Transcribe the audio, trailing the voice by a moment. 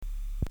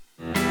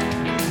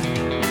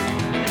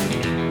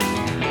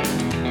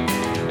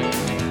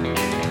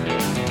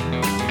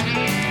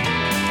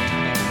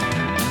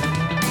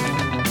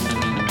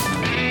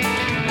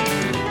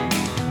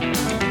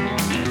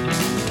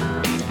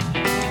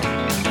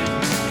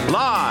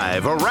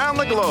Live around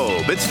the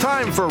globe, it's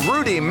time for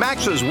Rudy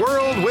Maxa's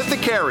World with the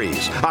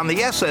Careys on the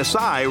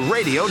SSI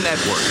Radio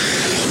Network.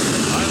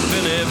 I've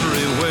been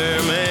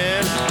everywhere,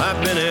 man.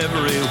 I've been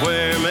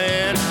everywhere,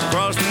 man.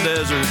 Across the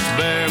deserts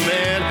bare,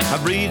 man.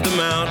 I breathed the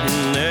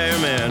mountain air,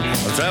 man.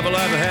 Of travel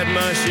I've had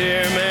my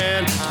share,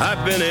 man.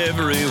 I've been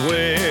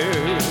everywhere.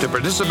 To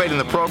participate in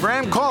the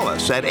program, call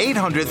us at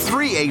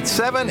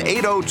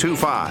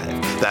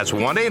 800-387-8025. That's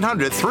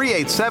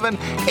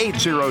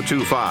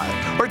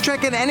 1-800-387-8025. Or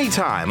check in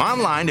anytime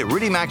online at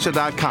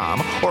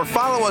rudymaxa.com or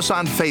follow us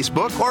on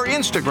Facebook or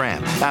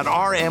Instagram at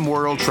RM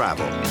World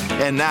Travel.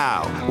 And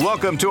now,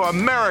 welcome to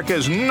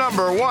America's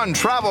 #1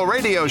 travel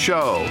radio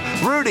show,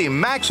 Rudy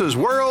Maxa's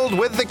World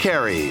with the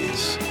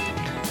Careys.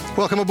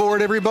 Welcome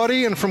aboard,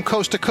 everybody, and from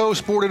coast to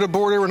coast, border to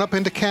border, and up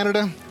into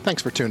Canada.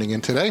 Thanks for tuning in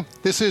today.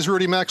 This is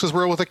Rudy Maxa's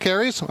World with the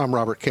Careys. I'm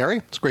Robert Carey.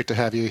 It's great to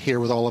have you here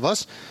with all of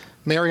us.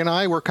 Mary and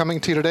I, we're coming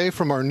to you today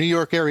from our New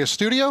York area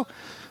studio,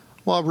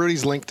 while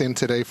Rudy's linked in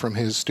today from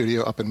his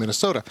studio up in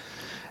Minnesota.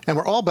 And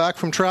we're all back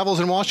from travels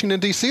in Washington,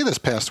 D.C. this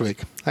past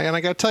week. And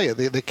I got to tell you,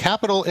 the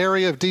capital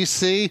area of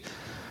D.C.,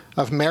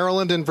 of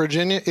Maryland and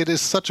Virginia, it is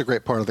such a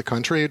great part of the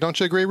country. Don't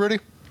you agree, Rudy?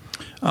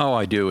 Oh,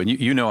 I do. And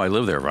you know I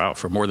lived there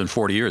for more than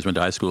 40 years. Went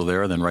to high school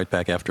there, then right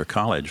back after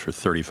college for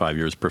 35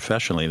 years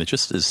professionally. And it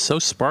just is so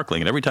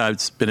sparkling. And every time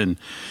I've been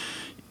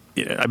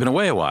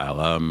away a while.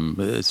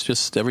 It's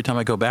just every time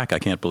I go back, I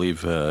can't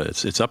believe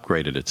it's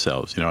upgraded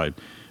itself. You know, I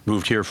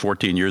moved here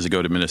 14 years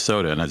ago to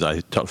Minnesota, and as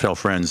I tell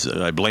friends,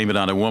 I blame it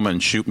on a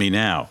woman, shoot me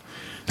now.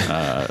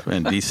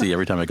 And D.C.,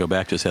 every time I go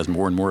back, just has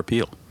more and more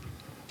appeal.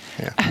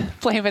 Yeah.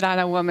 Blame it on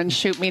a woman,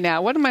 shoot me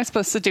now. What am I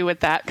supposed to do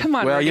with that? Come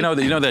on, well,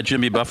 Rudy. you know that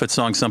Jimmy Buffett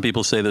song, some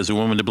people say there's a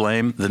woman to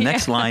blame? The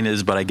next line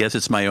is, but I guess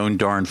it's my own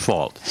darn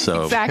fault.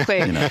 So exactly.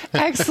 You know.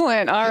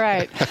 Excellent. All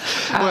right.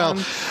 Well,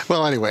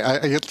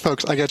 anyway,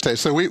 folks, I got to tell you,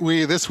 so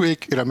we this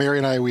week, Mary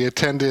and I, we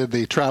attended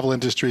the travel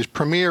industry's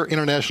premier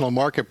international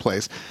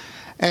marketplace,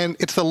 and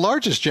it's the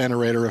largest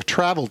generator of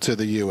travel to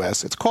the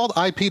U.S. It's called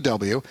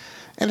IPW,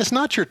 and it's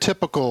not your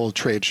typical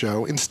trade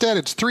show. Instead,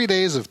 it's 3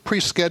 days of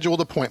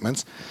pre-scheduled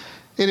appointments.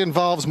 It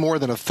involves more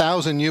than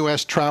 1,000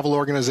 U.S. travel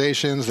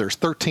organizations. There's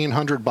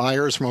 1,300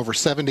 buyers from over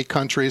 70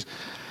 countries.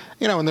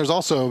 And there's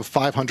also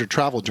 500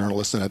 travel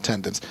journalists in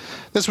attendance.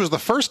 This was the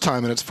first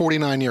time in its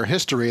 49-year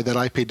history that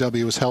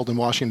IPW was held in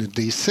Washington,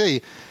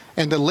 D.C.,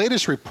 and the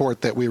latest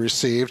report that we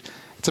received,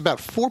 it's about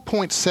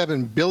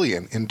 $4.7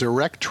 billion in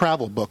direct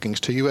travel bookings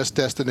to U.S.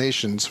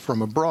 destinations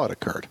from abroad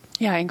occurred.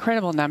 Yeah,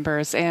 incredible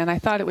numbers. And I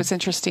thought it was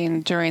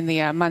interesting during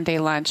the Monday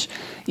lunch,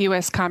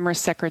 U.S.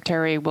 Commerce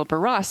Secretary Wilbur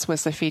Ross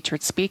was the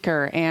featured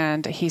speaker,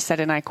 and he said,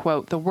 and I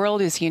quote, "The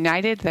world is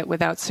united that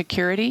without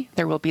security,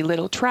 there will be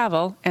little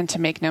travel, and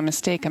to make no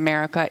mistake,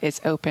 America is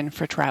open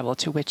for travel,"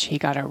 to which he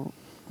got a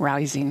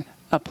rousing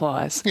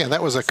applause. Yeah,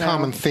 that was a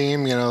common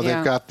theme.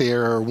 They've got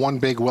their one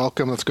big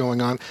welcome that's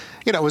going on.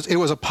 It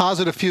was a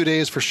positive few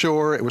days for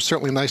sure. It was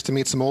certainly nice to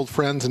meet some old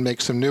friends and make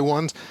some new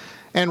ones.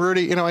 And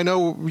Rudy, I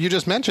know you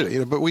just mentioned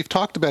it, but we've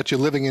talked about you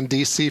living in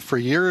D.C. for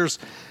years,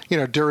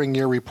 during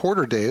your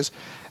reporter days.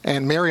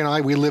 And Mary and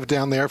I, we lived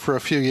down there for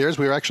a few years.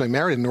 We were actually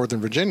married in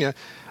Northern Virginia.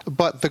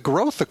 But the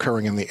growth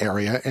occurring in the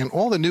area and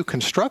all the new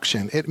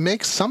construction, it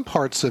makes some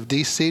parts of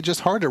D.C.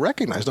 just hard to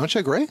recognize. Don't you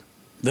agree?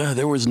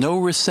 There was no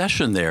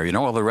recession there.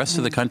 All the rest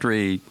of the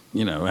country,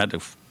 had to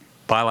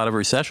file out of a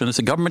recession. It's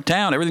a government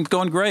town. Everything's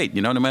going great.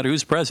 No matter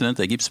who's president,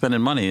 they keep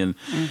spending money. And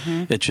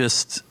it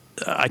just,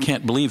 I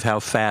can't believe how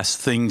fast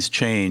things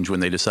change when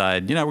they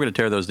decide, we're going to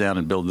tear those down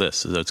and build this.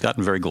 So it's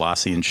gotten very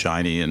glossy and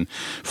shiny and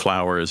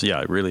flowers.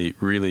 Yeah, it really,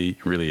 really,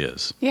 really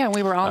is. Yeah,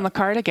 we were all in the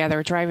car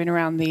together driving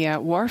around the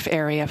wharf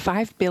area,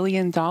 $5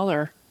 billion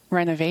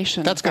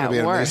renovation. That's going to be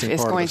an amazing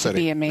part of the city.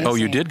 Be amazing. Oh,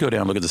 you did go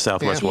down and look at the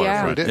Southwest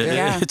waterfront.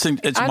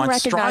 It's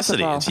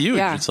monstrosity. It's huge.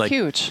 Yeah, it's like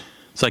huge.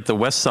 It's like the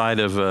west side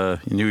of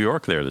New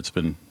York there that's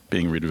been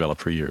being redeveloped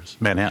for years.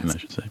 Manhattan, I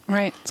should say.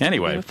 Right.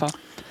 Anyway. Beautiful.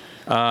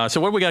 So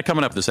what do we got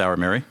coming up this hour,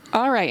 Mary?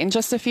 All right. In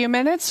just a few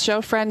minutes,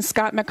 show friend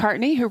Scott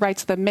McCartney, who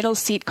writes the Middle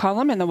Seat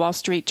column in the Wall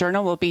Street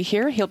Journal, will be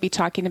here. He'll be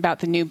talking about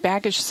the new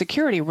baggage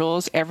security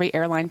rules every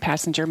airline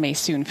passenger may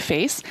soon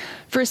face.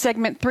 For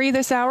segment 3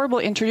 this hour, we'll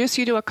introduce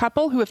you to a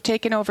couple who have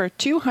taken over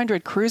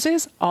 200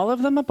 cruises, all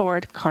of them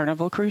aboard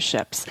Carnival cruise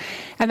ships.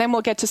 And then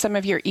we'll get to some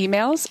of your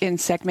emails in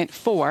segment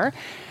 4.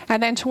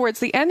 And then towards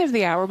the end of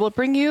the hour, we'll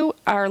bring you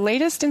our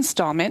latest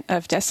installment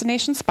of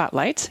Destination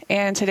Spotlight.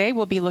 And today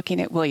we'll be looking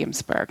at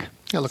Williamsburg.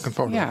 Yeah, looking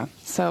forward to it.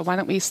 So why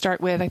don't we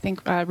start with, I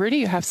think, Rudy,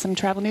 you have some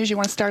travel news you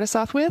want to start us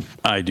off with?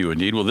 I do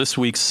indeed. Well, this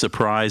week's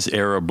surprise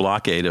air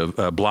blockade of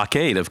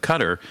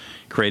Qatar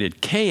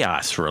created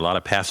chaos for a lot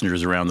of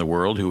passengers around the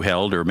world who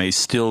held or may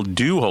still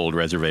do hold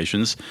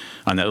reservations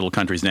on that little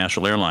country's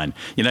national airline.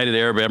 United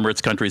Arab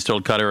Emirates countries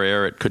told Qatar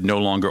Air it could no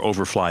longer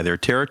overfly their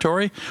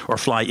territory or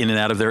fly in and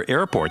out of their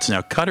airports.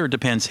 Now, Qatar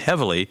depends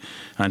heavily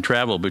on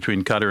travel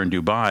between Qatar and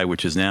Dubai,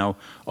 which is now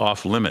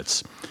off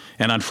limits.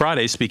 And on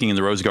Friday, speaking in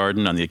the Rose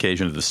Garden on the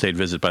occasion of the state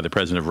visit by the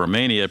president of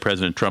Romania,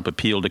 President Trump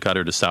appealed to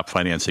Qatar to stop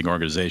financing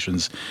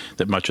organizations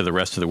that much of the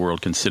rest of the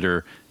world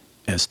consider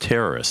as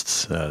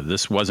terrorists.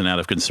 This wasn't out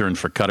of concern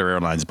for Qatar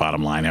Airlines'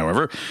 bottom line,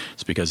 however.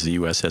 It's because the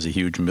U.S. has a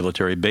huge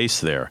military base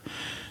there.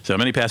 So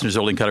many passengers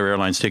holding Qatar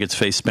Airlines tickets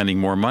face spending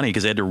more money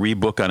because they had to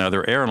rebook on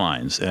other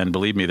airlines. And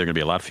believe me, there are going to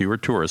be a lot fewer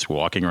tourists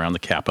walking around the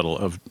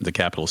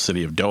capital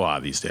city of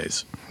Doha these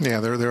days. Yeah,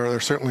 there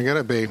certainly going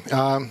to be.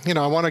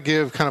 I want to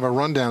give kind of a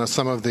rundown of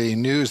some of the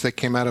news that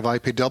came out of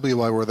IPW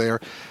while we're there.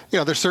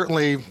 There's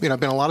certainly been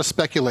a lot of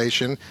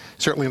speculation,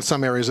 certainly in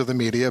some areas of the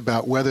media,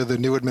 about whether the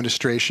new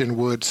administration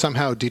would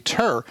somehow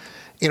deter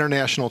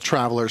international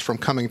travelers from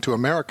coming to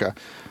America.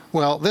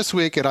 Well, this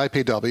week at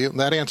IPW,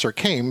 that answer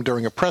came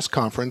during a press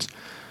conference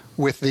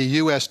with the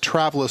U.S.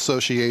 Travel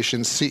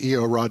Association's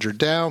CEO, Roger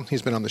Dow.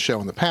 He's been on the show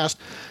in the past.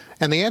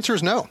 And the answer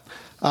is no.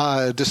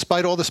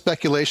 Despite all the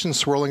speculation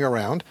swirling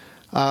around,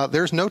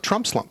 there's no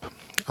Trump slump.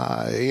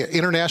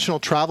 International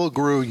travel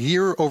grew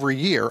year over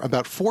year,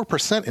 about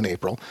 4% in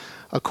April,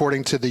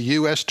 according to the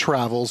U.S.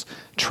 Travel's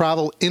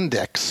Travel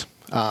Index.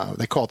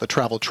 They call it the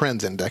Travel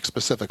Trends Index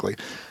specifically.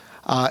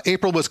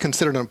 April was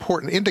considered an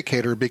important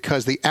indicator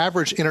because the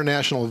average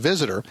international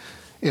visitor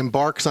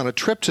embarks on a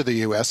trip to the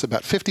U.S.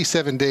 about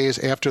 57 days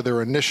after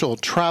their initial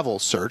travel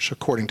search,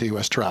 according to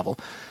U.S. Travel.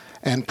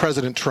 And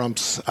President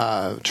Trump's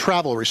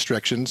travel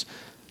restrictions,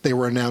 they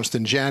were announced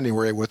in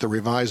January with the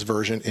revised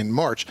version in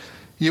March.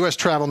 U.S.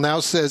 Travel now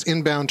says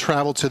inbound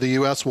travel to the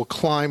U.S. will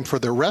climb for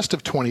the rest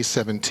of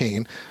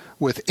 2017,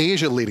 with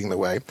Asia leading the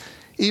way.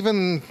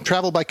 Even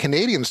travel by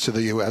Canadians to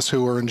the U.S.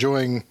 who are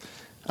enjoying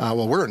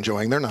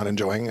they're not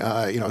enjoying,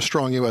 a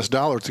strong U.S.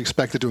 dollar. It's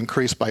expected to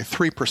increase by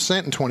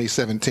 3% in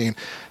 2017.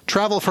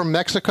 Travel from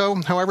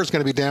Mexico, however, is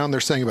going to be down.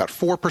 They're saying about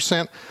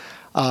 4%.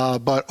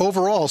 But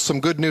overall,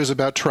 some good news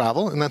about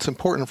travel, and that's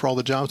important for all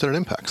the jobs that it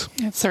impacts.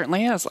 It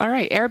certainly is. All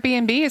right.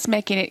 Airbnb is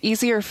making it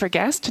easier for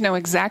guests to know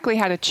exactly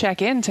how to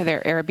check into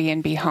their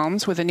Airbnb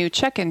homes with a new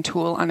check-in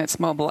tool on its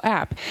mobile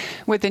app.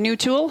 With the new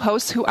tool,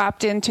 hosts who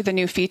opt into the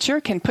new feature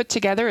can put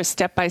together a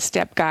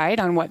step-by-step guide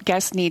on what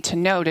guests need to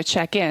know to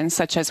check in,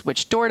 such as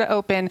which door to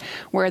open,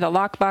 where the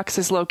lockbox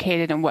is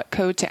located, and what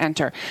code to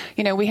enter.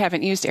 We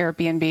haven't used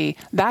Airbnb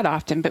that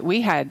often, but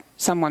we had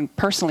someone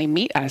personally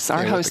meet us.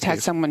 Our host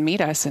had someone meet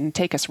us and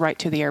take us right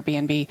to the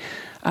Airbnb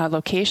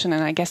location,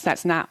 and I guess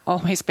that's not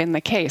always been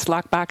the case.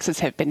 Lockboxes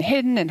have been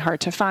hidden and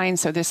hard to find,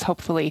 so this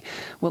hopefully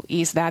will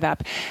ease that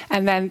up.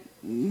 And then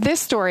this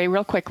story,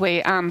 real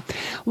quickly,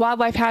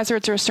 wildlife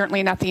hazards are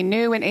certainly nothing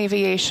new in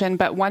aviation,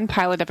 but one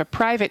pilot of a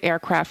private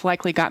aircraft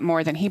likely got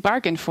more than he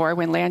bargained for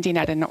when landing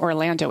at an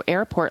Orlando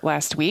airport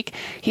last week.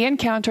 He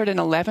encountered an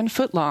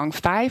 11-foot-long,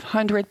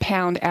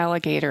 500-pound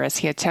alligator as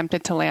he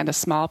attempted to land a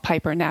small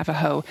Piper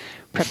Navajo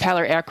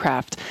propeller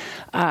aircraft.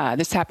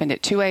 This happened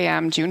at 2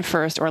 a.m., June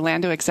 1st,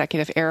 Orlando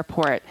Executive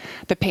Airport.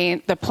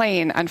 The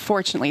plane,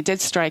 unfortunately, did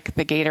strike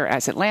the gator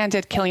as it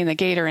landed, killing the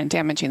gator and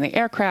damaging the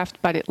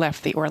aircraft, but it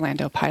left the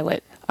Orlando pilot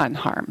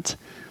unharmed.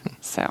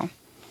 So...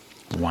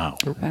 Wow.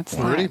 That's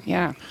that.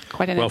 Yeah.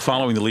 Quite an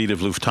following the lead of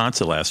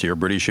Lufthansa last year,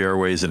 British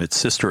Airways and its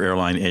sister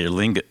airline Aer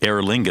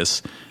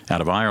Lingus out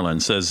of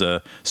Ireland says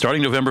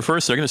starting November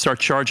 1st, they're going to start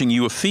charging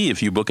you a fee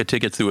if you book a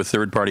ticket through a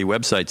third-party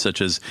website such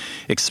as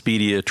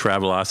Expedia,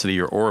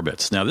 Travelocity, or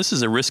Orbitz. Now, this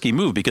is a risky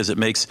move because it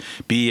makes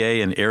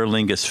BA and Aer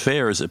Lingus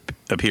fares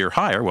appear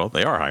higher. Well,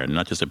 they are higher,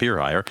 not just appear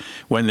higher,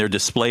 when they're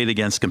displayed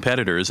against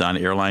competitors on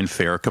airline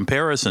fare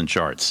comparison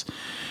charts.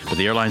 But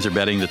the airlines are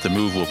betting that the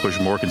move will push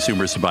more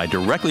consumers to buy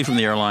directly from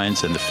the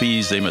airlines, and the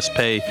fees they must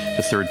pay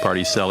to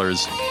third-party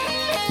sellers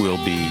will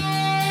be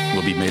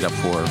made up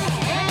for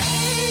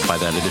by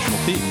that additional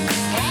fee.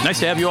 Nice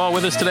to have you all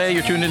with us today.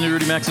 You're tuned into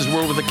Rudy Max's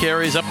World with the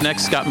Carries. Up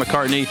next, Scott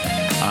McCartney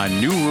on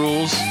new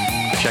rules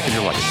checking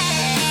your luggage.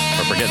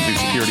 Or for getting through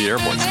security at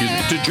airports, excuse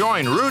me. To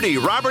join Rudy,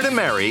 Robert, and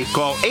Mary,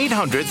 call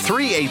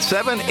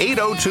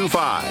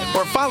 800-387-8025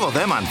 or follow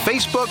them on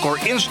Facebook or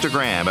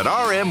Instagram at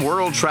RM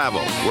World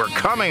Travel. We're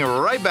coming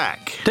right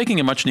back. Taking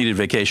a much-needed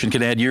vacation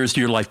can add years to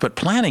your life, but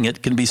planning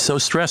it can be so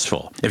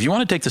stressful. If you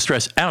want to take the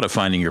stress out of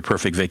finding your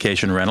perfect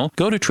vacation rental,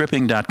 go to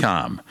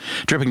Tripping.com.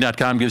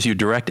 Tripping.com gives you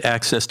direct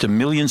access to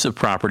millions of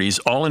properties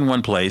all in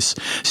one place,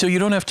 so you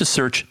don't have to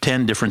search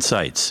 10 different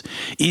sites.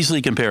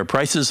 Easily compare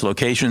prices,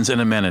 locations, and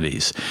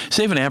amenities.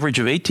 Save an average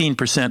of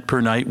 18%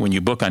 per night when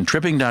you book on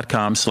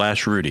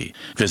Tripping.com/Rudy.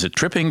 Visit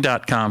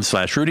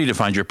Tripping.com/Rudy to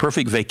find your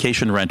perfect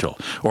vacation rental.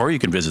 Or you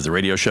can visit the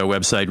radio show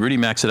website,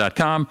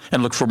 RudyMaxa.com,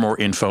 and look for more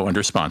info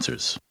under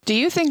sponsors. Do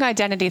you think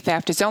identity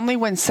theft is only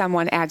when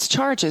someone adds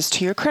charges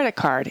to your credit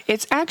card?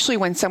 It's actually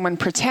when someone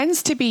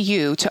pretends to be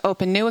you to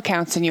open new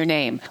accounts in your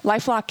name.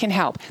 LifeLock can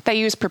help. They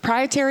use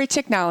proprietary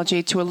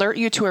technology to alert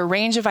you to a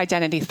range of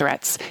identity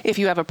threats. If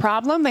you have a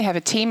problem, they have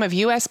a team of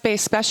U.S.-based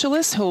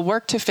specialists who will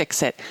work to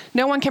fix it.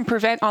 No one can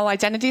prevent all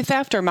identity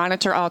theft or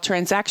monitor all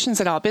transactions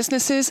at all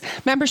businesses.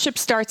 Membership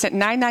starts at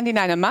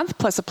 $9.99 a month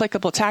plus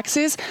applicable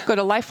taxes. Go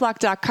to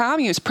LifeLock.com,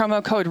 use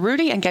promo code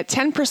Rudy, and get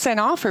 10%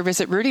 off, or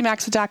visit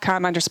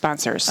RudyMaxa.com under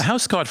sponsors. A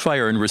house caught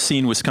fire in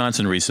Racine,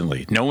 Wisconsin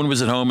recently. No one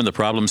was at home and the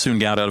problem soon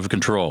got out of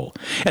control.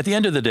 At the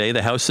end of the day,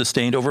 the house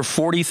sustained over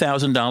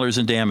 $40,000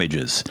 in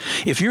damages.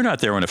 If you're not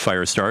there when a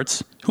fire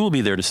starts, who will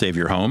be there to save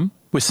your home?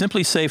 With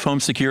Simply Safe Home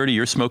Security,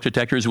 your smoke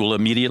detectors will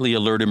immediately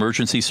alert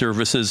emergency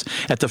services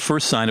at the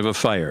first sign of a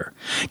fire.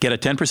 Get a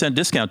 10%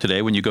 discount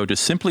today when you go to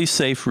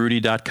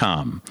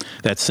simplysaferudy.com.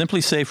 That's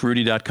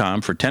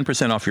simplysaferudy.com for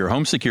 10% off your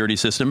home security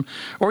system,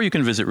 or you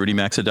can visit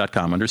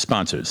rudymaxa.com under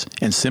sponsors.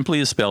 And Simply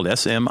is spelled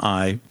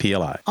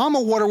S-M-I-P-L-I.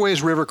 AMA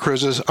Waterways River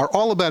Cruises are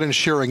all about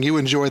ensuring you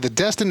enjoy the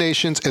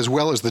destinations as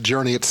well as the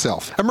journey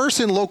itself.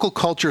 Immerse in local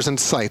cultures and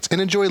sites and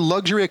enjoy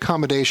luxury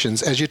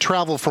accommodations as you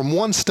travel from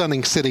one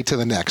stunning city to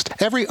the next.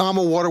 Every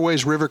AMA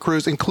Waterways River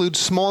Cruise includes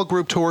small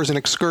group tours and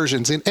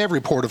excursions in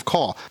every port of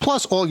call,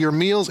 plus all your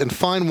meals and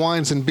fine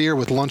wines and beer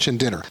with lunch and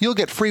dinner. You'll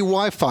get free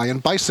Wi-Fi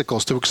and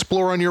bicycles to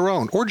explore on your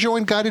own, or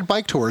join guided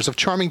bike tours of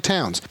charming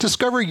towns.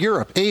 Discover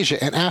Europe,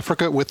 Asia, and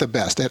Africa with the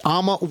best at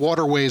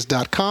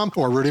amawaterways.com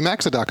or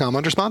rudymaxa.com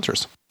under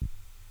sponsors.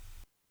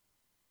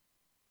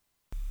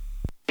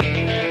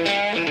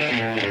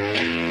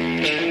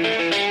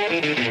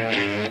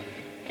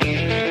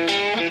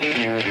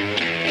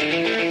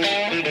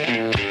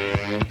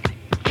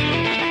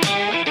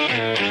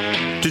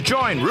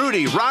 Join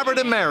Rudy, Robert,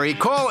 and Mary.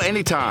 Call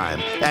anytime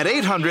at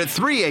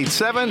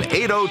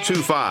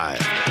 800-387-8025.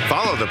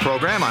 Follow the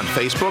program on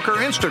Facebook or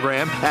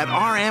Instagram at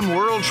RM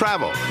World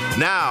Travel.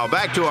 Now,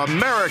 back to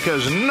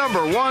America's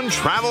 #1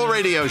 travel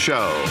radio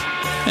show.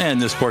 And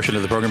this portion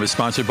of the program is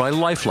sponsored by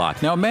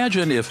LifeLock. Now,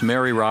 imagine if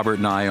Mary, Robert,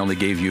 and I only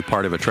gave you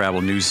part of a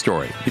travel news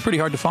story. It'd be pretty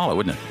hard to follow,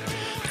 wouldn't it?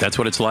 That's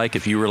what it's like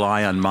if you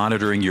rely on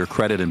monitoring your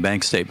credit and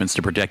bank statements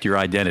to protect your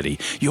identity.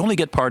 You only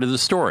get part of the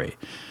story.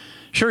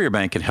 Sure, your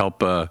bank can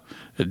help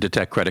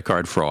detect credit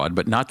card fraud,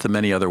 but not the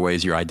many other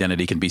ways your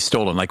identity can be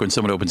stolen, like when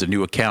someone opens a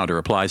new account or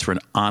applies for an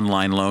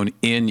online loan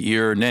in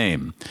your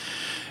name.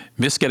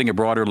 Miss getting a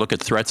broader look at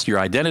threats to your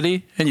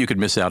identity, and you could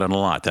miss out on a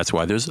lot. That's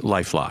why there's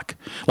LifeLock.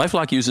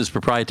 LifeLock uses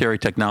proprietary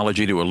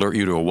technology to alert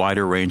you to a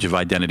wider range of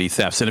identity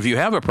thefts. And if you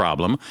have a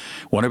problem,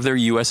 one of their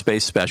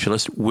U.S.-based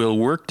specialists will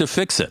work to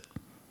fix it.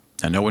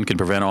 And no one can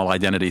prevent all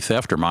identity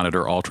theft or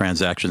monitor all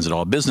transactions at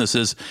all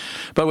businesses.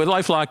 But with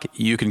LifeLock,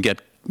 you can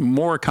get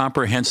more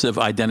comprehensive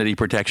identity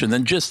protection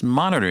than just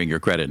monitoring your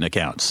credit and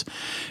accounts.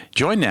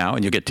 Join now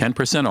and you'll get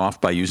 10%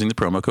 off by using the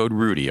promo code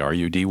Rudy,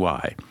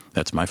 R-U-D-Y.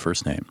 That's my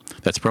first name.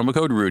 That's promo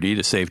code Rudy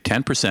to save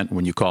 10%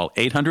 when you call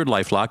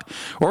 800-LifeLock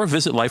or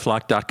visit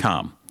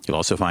lifelock.com. You'll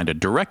also find a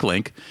direct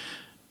link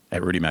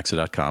at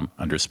rudymaxa.com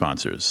under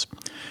sponsors.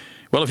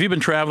 Well, if you've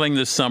been traveling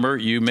this summer,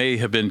 you may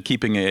have been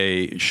keeping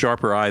a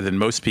sharper eye than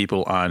most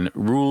people on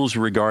rules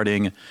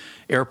regarding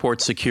airport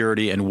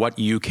security and what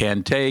you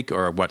can take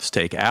or what's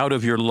take out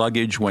of your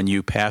luggage when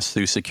you pass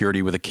through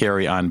security with a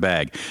carry-on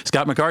bag.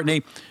 Scott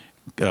McCartney,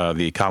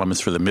 the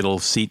columnist for the Middle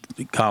Seat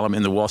column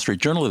in the Wall Street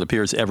Journal, that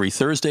appears every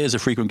Thursday as a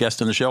frequent guest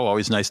on the show.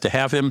 Always nice to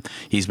have him.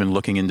 He's been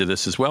looking into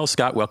this as well.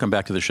 Scott, welcome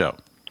back to the show.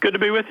 Good to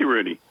be with you,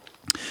 Rudy.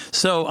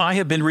 So I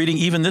have been reading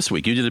even this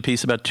week. You did a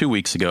piece about 2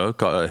 weeks ago,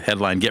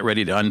 headline, Get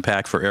Ready to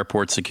Unpack for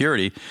Airport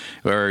Security,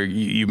 where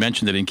you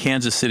mentioned that in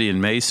Kansas City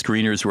in May,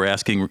 screeners were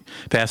asking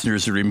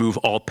passengers to remove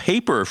all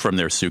paper from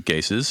their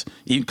suitcases,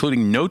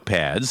 including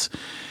notepads.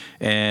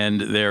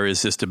 And there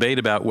is this debate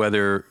about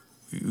whether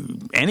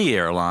any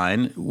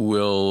airline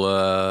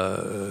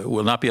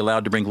will not be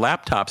allowed to bring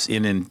laptops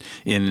in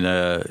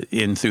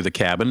through the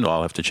cabin.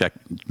 I'll have to check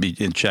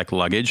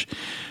luggage.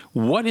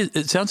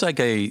 It sounds like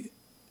a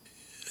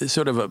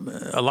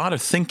lot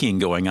of thinking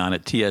going on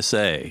at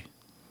TSA.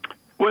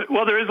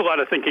 Well, there is a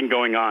lot of thinking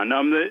going on,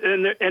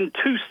 and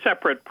two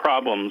separate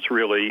problems,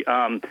 really.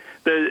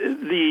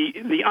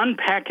 The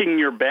unpacking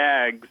your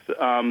bags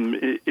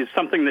is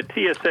something that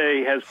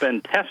TSA has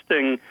been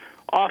testing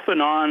off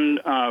and on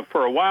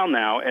for a while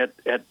now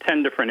at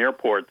 10 different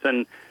airports,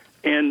 and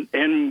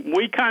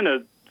we kind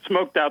of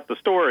smoked out the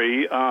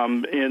story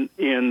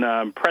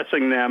in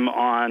pressing them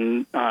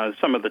on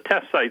some of the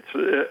test sites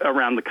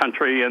around the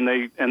country, and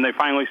they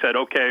finally said,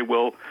 okay,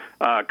 we'll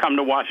come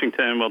to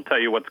Washington, we'll tell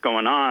you what's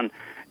going on.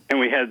 And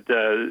we had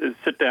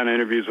sit-down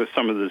interviews with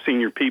some of the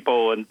senior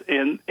people, and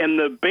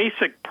the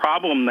basic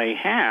problem they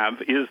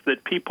have is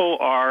that people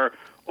are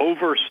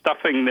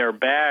overstuffing their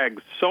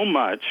bags so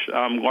much,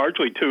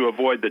 largely to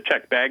avoid the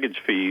checked baggage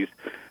fees,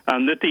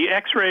 that the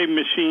X-ray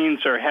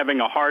machines are having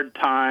a hard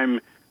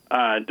time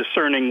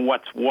discerning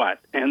what's what,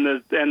 and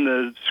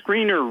the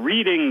screener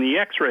reading the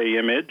X-ray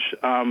image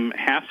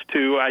has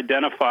to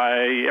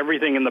identify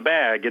everything in the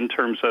bag in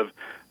terms of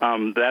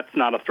that's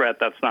not a threat,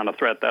 that's not a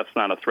threat, that's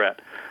not a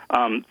threat.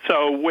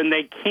 So when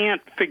they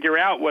can't figure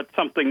out what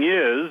something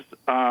is,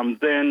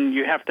 then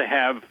you have to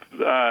have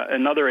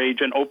another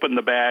agent open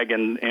the bag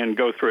and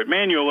go through it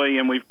manually,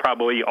 and we've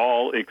probably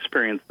all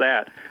experienced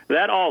that.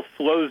 That all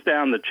slows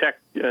down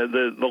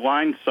the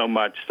line so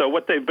much. So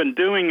what they've been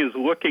doing is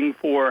looking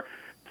for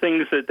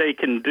things that they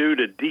can do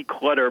to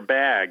declutter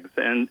bags,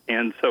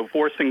 and so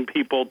forcing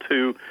people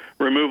to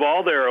remove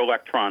all their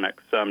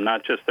electronics,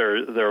 not just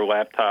their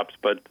laptops,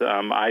 but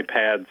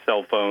iPads,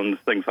 cell phones,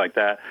 things like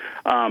that,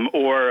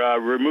 or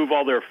remove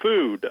all their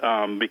food,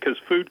 because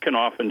food can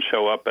often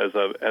show up as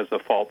a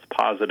false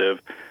positive.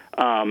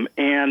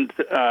 And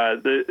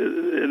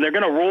they're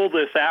going to roll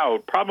this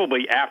out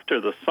probably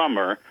after the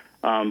summer.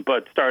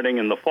 but starting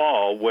in the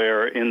fall,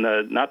 where in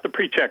the not the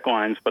pre-check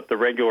lines, but the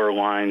regular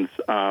lines,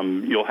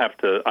 you'll have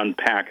to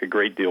unpack a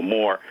great deal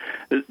more.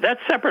 That's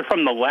separate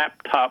from the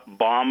laptop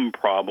bomb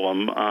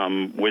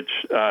problem, which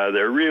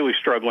they're really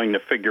struggling to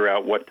figure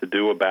out what to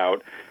do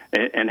about,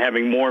 and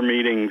having more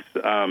meetings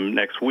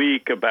next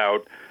week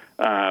about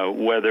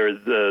whether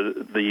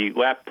the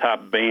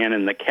laptop ban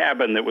in the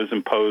cabin that was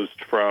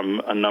imposed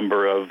from a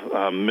number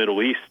of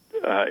Middle East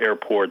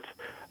airports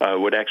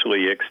would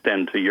actually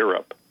extend to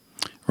Europe.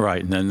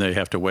 Right, and then they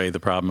have to weigh the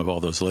problem of all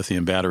those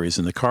lithium batteries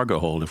in the cargo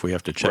hold if we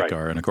have to check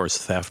Right. and of course,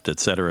 theft, et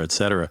cetera, et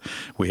cetera.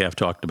 We have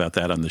talked about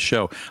that on the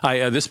show.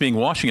 This being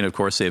Washington, of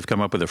course, they've come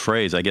up with a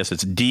phrase. I guess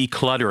it's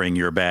decluttering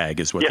your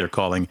bag is what Yes. they're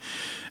calling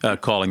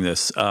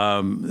this.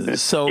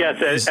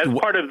 Yes, as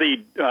part of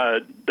the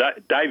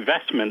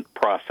divestment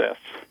process.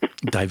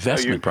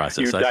 Divestment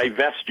process. You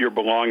divest your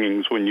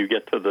belongings when you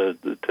get to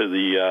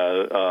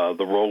the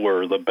roller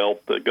or the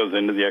belt that goes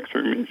into the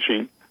X-ray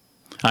machine.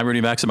 I'm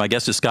Rudy Maxam. My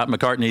guest is Scott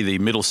McCartney, the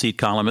middle seat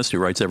columnist who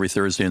writes every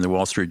Thursday in the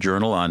Wall Street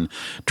Journal on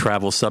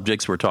travel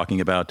subjects. We're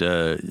talking about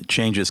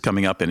changes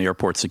coming up in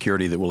airport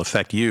security that will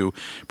affect you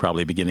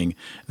probably beginning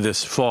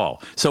this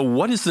fall. So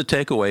what is the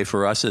takeaway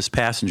for us as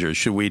passengers?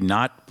 Should we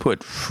not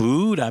put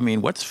food? I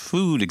mean, what's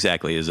food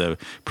exactly? Is a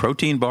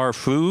protein bar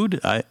food?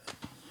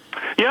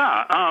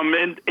 Yeah,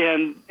 and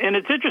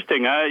it's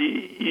interesting.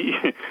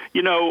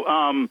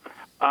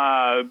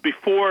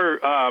 Before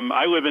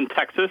I live in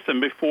Texas,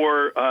 and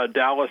before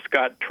Dallas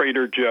got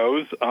Trader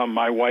Joe's,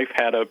 my wife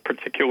had a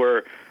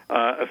particular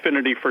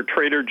affinity for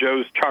Trader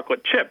Joe's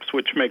chocolate chips,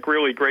 which make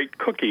really great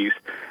cookies.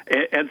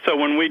 And so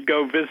when we'd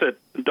go visit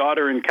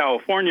daughter in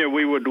California,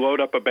 we would load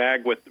up a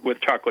bag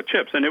with chocolate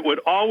chips, and it would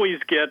always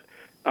get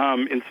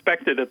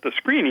inspected at the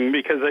screening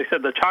because they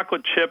said the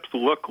chocolate chips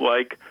look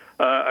like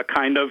a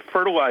kind of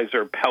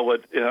fertilizer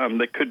pellet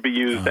that could be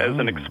used as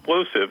an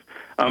explosive.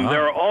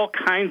 There are all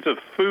kinds of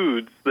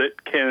foods that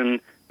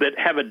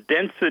have a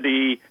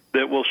density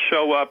that will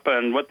show up,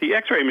 and what the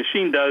X-ray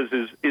machine does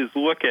is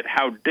look at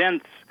how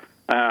dense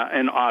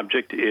an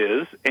object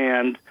is,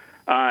 and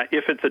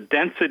if it's a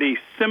density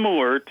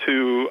similar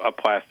to a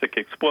plastic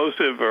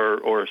explosive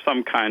or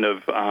some kind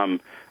of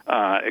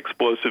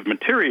explosive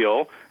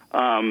material,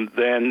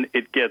 then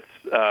it gets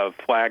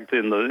flagged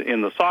in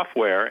the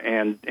software,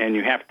 and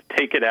you have to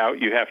take it out.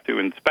 You have to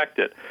inspect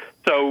it.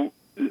 So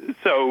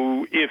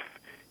if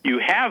you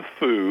have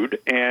food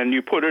and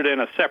you put it in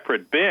a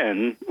separate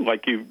bin,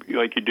 like you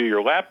do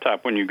your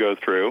laptop when you go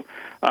through,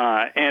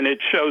 and it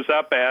shows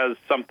up as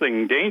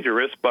something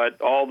dangerous, but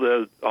all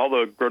the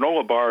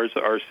granola bars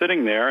are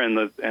sitting there, and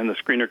the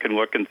screener can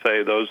look and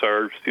say those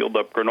are sealed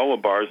up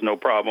granola bars, no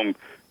problem,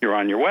 you're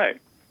on your way.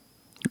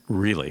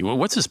 Really? Well,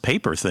 what's this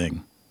paper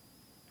thing?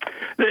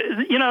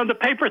 The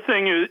paper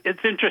thing,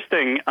 it's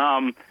interesting.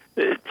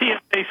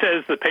 TSA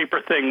says the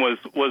paper thing was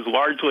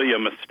largely a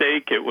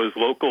mistake. It was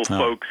local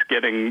folks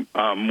getting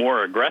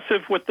more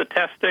aggressive with the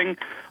testing.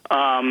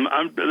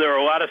 There are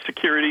a lot of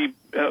security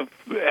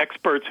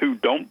experts who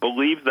don't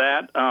believe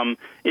that.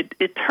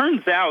 It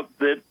turns out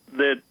that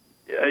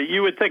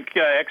you would think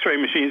X-ray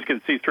machines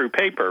can see through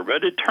paper,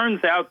 but it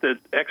turns out that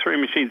X-ray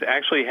machines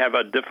actually have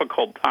a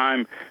difficult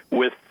time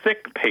with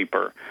thick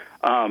paper.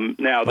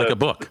 Like a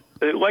book.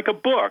 Like a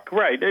book,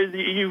 right?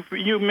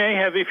 You may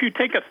have, if you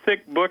take a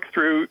thick book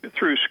through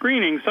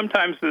screening,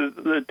 sometimes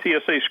the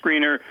TSA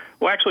screener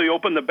will actually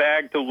open the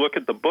bag to look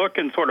at the book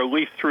and sort of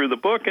leaf through the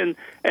book, and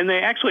they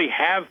actually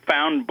have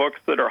found books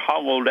that are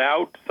hollowed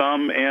out,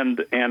 some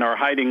and are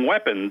hiding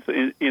weapons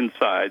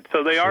inside.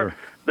 So they are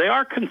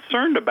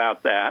concerned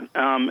about that,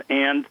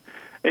 and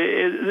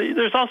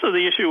there's also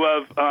the issue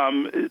of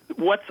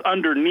what's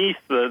underneath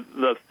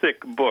the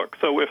thick book.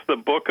 So if the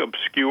book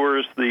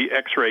obscures the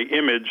X-ray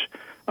image,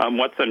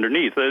 what's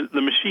underneath.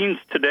 The machines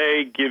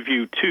today give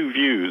you two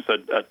views,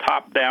 a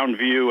top-down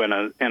view and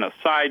a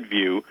side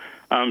view,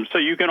 so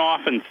you can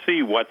often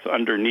see what's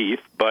underneath,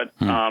 but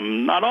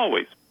not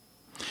always.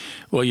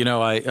 Well,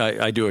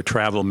 I do a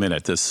travel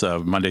minute, this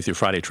Monday through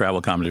Friday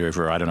travel commentary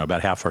for,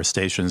 about half our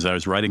stations. I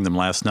was writing them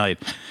last night,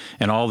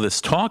 and all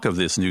this talk of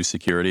this new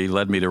security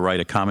led me to write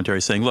a commentary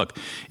saying, look,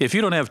 if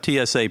you don't have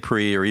TSA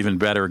pre or even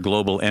better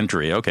global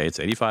entry, okay, it's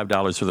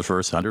 $85 for the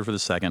first, $100 for the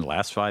second,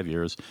 last 5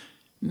 years,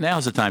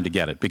 now's the time to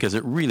get it, because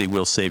it really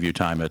will save you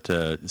time at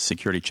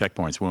security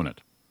checkpoints, won't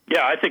it?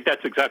 Yeah, I think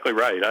that's exactly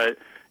right.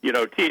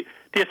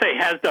 TSA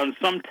has done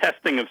some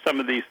testing of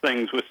some of these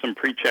things with some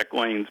pre-check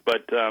lanes,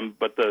 but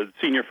the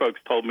senior folks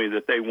told me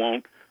that they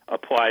won't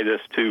apply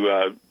this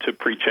to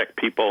pre-check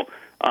people.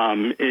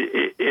 Some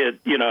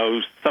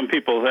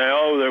people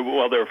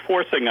say, they're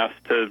forcing us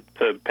to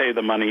pay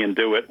the money and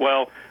do it.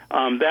 Well,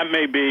 that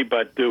may be,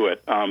 but do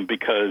it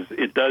because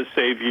it does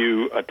save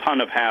you a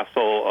ton of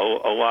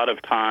hassle, a lot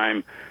of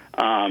time.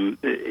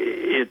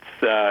 It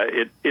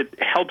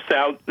helps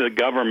out the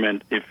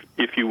government,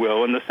 if you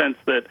will, in the sense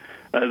that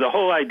the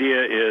whole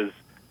idea is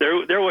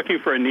they're looking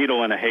for a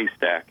needle in a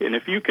haystack, and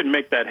if you can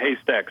make that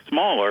haystack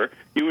smaller,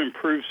 you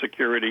improve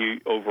security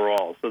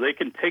overall. So they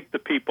can take the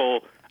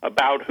people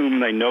about whom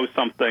they know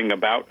something,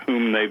 about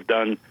whom they've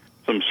done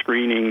some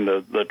screening,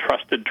 the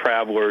trusted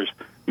travelers,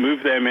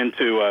 move them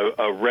into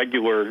a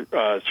regular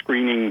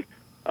screening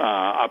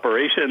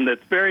operation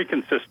that's very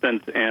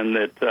consistent and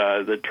that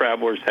the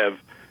travelers have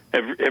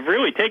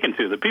really taken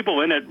to. The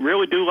people in it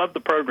really do love the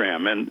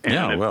program, and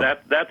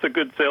that's a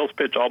good sales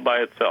pitch all by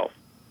itself.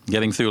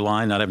 Getting through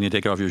line, not having to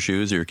take off your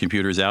shoes or your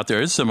computer's out there.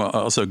 There's some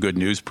also good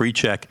news.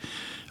 PreCheck,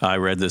 I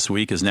read this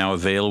week, is now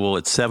available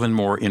at 7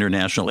 more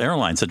international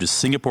airlines, such as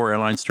Singapore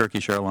Airlines,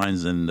 Turkish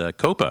Airlines, and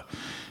Copa.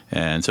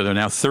 And so there are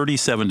now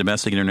 37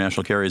 domestic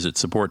international carriers that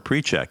support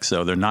PreCheck.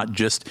 So they're not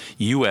just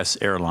U.S.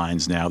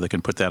 airlines now that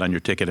can put that on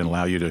your ticket and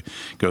allow you to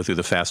go through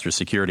the faster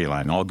security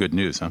line. All good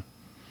news, huh?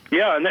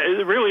 Yeah, and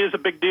it really is a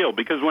big deal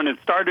because when it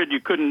started, you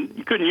couldn't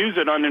use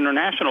it on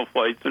international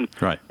flights, and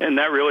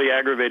that really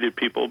aggravated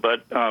people.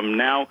 But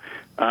now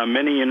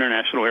many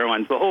international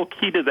airlines, the whole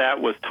key to that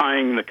was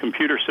tying the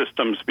computer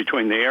systems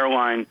between the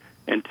airline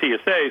and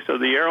TSA, so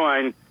the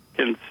airline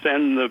can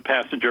send the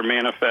passenger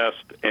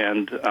manifest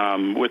and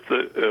with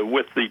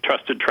the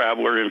trusted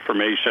traveler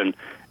information,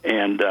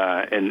 and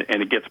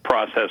it gets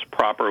processed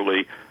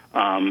properly.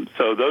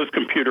 So those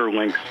computer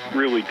links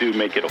really do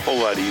make it a whole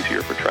lot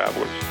easier for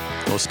travelers.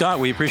 Well, Scott,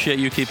 we appreciate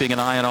you keeping an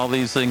eye on all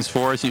these things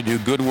for us. You do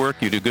good work,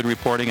 you do good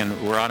reporting,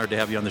 and we're honored to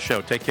have you on the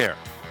show. Take care.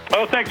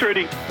 Oh, thanks,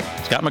 Rudy.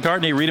 Scott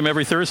McCartney, read him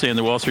every Thursday in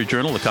the Wall Street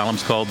Journal. The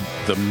column's called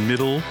The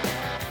Middle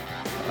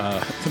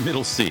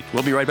Seat.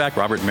 We'll be right back.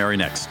 Robert and Mary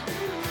next.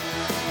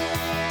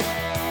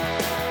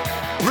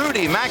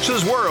 Rudy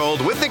Maxa's World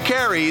with the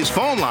Careys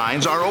phone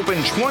lines are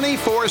open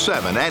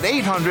 24/7 at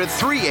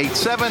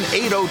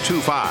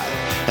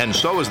 800-387-8025. And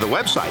so is the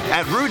website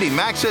at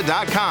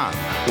rudymaxa.com.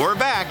 We're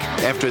back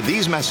after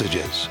these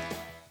messages.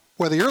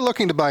 Whether you're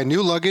looking to buy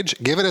new luggage,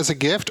 give it as a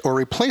gift, or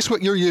replace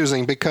what you're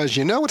using because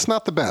you know it's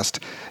not the best,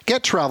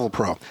 get Travel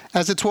Pro,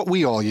 as it's what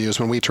we all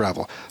use when we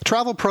travel.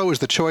 Travel Pro is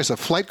the choice of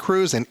flight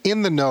crews and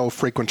in-the-know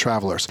frequent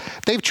travelers.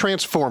 They've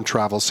transformed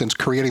travel since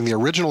creating the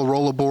original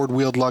rollerboard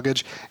wheeled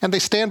luggage, and they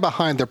stand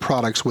behind their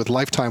products with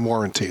lifetime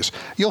warranties.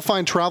 You'll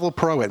find Travel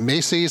Pro at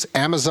Macy's,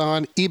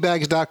 Amazon,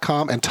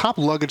 ebags.com, and top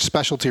luggage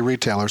specialty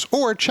retailers,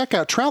 or check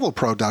out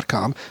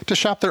travelpro.com to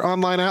shop their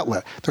online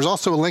outlet. There's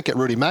also a link at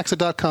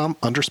rudymaxa.com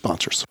under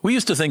sponsors. We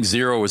used to think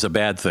zero was a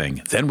bad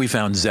thing. Then we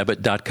found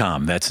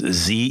Zebit.com. That's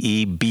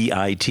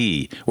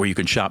Zebit, where you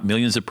can shop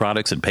millions of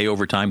products and pay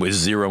over time with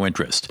zero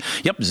interest.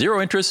 Yep,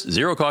 zero interest,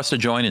 zero cost to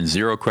join, and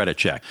zero credit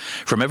check.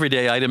 From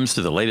everyday items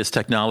to the latest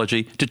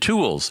technology to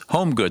tools,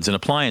 home goods, and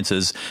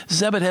appliances,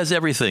 Zebit has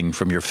everything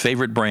from your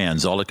favorite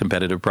brands, all at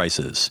competitive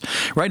prices.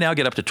 Right now,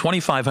 get up to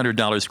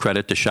 $2,500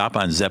 credit to shop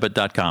on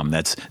Zebit.com.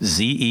 That's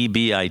Zebit.com.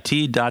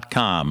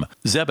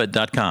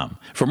 Zebit.com.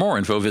 For more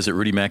info, visit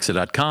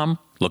rudymaxa.com.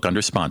 Look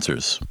under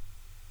sponsors.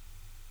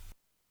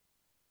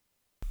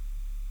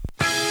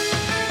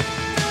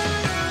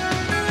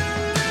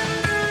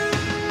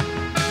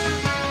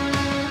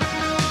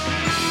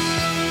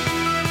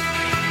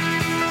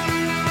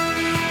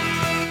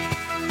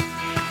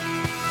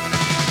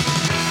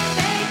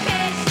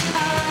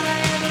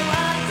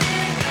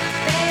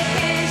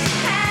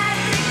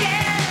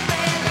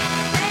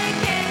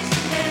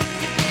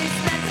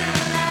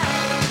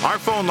 Our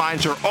phone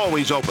lines are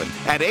always open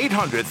at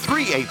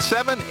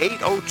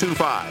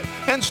 800-387-8025.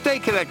 And stay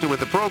connected with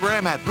the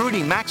program at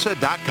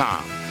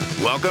rudymaxa.com.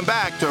 Welcome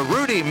back to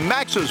Rudy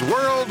Maxa's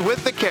World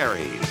with the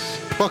Careys.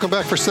 Welcome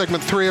back for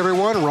segment 3,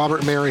 everyone. Robert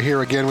and Mary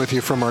here again with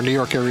you from our New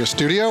York area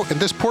studio. And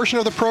this portion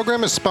of the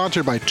program is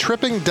sponsored by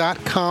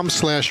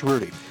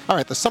tripping.com/Rudy. All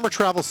right, the summer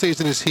travel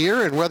season is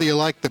here, and whether you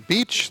like the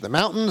beach, the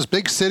mountains,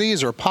 big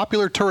cities, or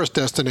popular tourist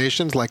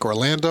destinations like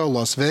Orlando,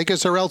 Las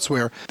Vegas, or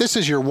elsewhere, this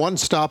is your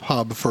one-stop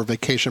hub for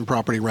vacation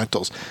property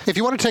rentals. If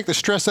you want to take the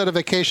stress out of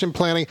vacation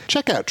planning,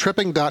 check out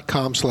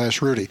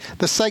tripping.com/Rudy.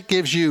 The site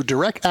gives you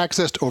direct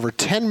access to over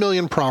 10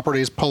 million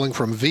properties pulling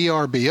from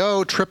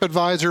VRBO,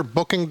 TripAdvisor,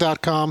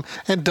 Booking.com,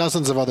 and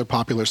dozens of other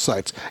popular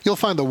sites. You'll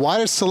find the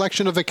widest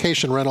selection of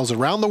vacation rentals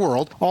around the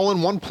world, all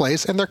in one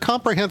place, and their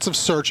comprehensive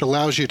search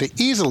allows you to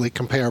easily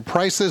compare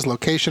prices,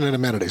 location, and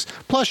amenities.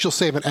 Plus, you'll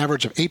save an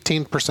average of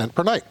 18%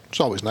 per night. It's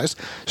always nice.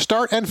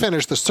 Start and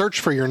finish the search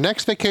for your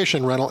next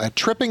vacation rental at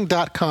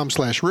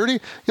tripping.com/Rudy.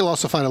 You'll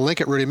also find a link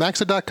at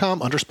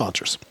rudymaxa.com under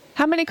sponsors.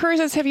 How many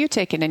cruises have you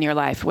taken in your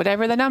life?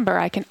 Whatever the number,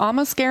 I can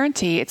almost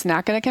guarantee it's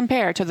not going to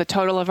compare to the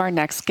total of our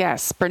next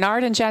guests.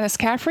 Bernard and Janice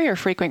Caffrey are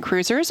frequent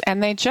cruisers,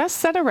 and they just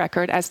set a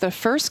record as the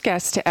first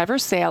guests to ever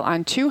sail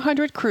on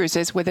 200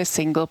 cruises with a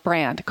single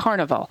brand,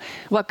 Carnival.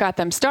 What got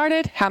them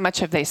started, how much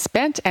have they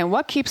spent, and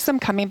what keeps them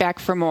coming back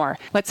for more?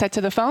 Let's head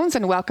to the phones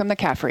and welcome the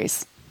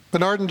Caffreys.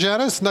 Bernard and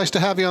Janice, nice to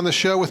have you on the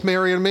show with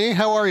Mary and me.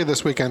 How are you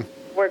this weekend?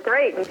 We're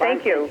great, and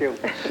thank you.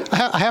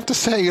 I have to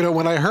say,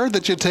 when I heard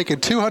that you'd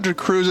taken 200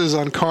 cruises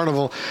on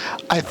Carnival,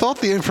 I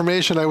thought the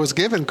information I was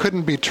given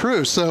couldn't be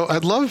true. So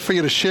I'd love for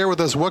you to share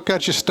with us what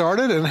got you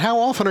started and how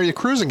often are you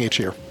cruising each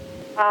year?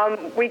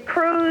 We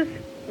try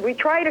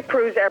to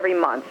cruise every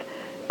month.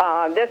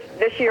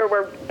 This year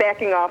we're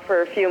backing off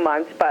for a few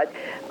months, but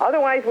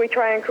otherwise we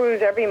try and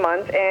cruise every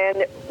month,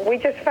 and we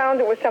just found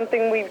it was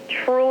something we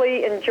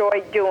truly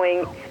enjoyed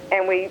doing,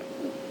 and we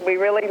We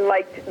really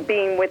liked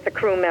being with the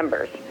crew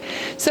members.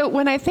 So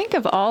when I think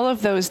of all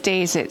of those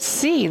days at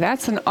sea,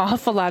 that's an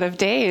awful lot of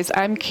days.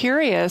 I'm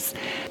curious,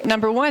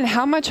 number one,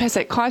 how much has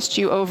it cost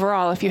you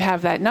overall if you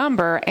have that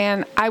number?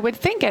 And I would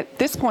think at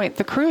this point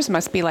the crews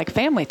must be like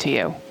family to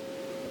you.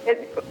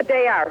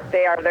 They are.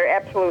 They're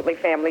absolutely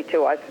family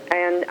to us.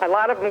 And a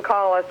lot of them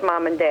call us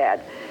Mom and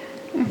Dad.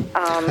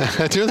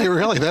 Do they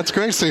really? That's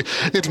great. So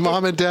it's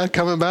Mom and Dad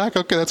coming back?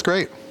 Okay, that's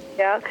great.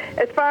 Yeah.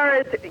 As far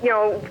as,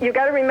 you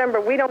got to remember,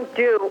 we don't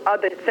do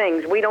other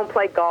things. We don't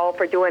play golf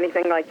or do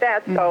anything like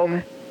that.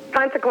 So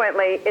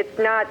consequently, it's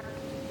not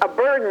a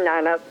burden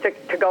on us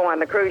to go on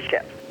the cruise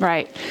ships.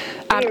 Right.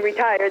 Being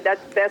retired,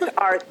 that's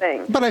our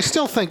thing. But I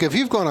still think if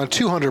you've gone on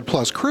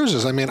 200-plus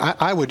cruises, I mean,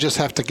 I would just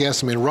have to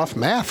guess, rough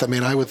math.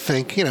 I would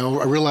think,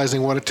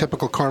 realizing what a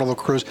typical Carnival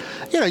cruise,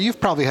 you've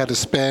probably had to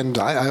spend,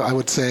 I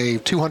would say,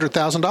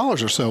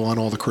 $200,000 or so on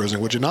all the cruising,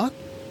 would you not?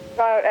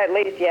 At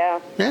least, yeah.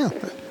 Yeah.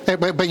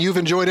 But you've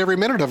enjoyed every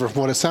minute of it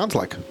from what it sounds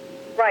like.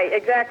 Right,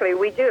 exactly.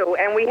 We do.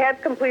 And we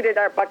have completed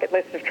our bucket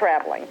list of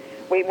traveling.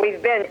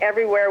 We've been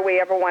everywhere we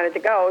ever wanted to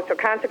go, so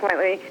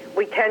consequently,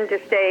 we tend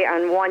to stay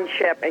on one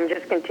ship and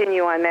just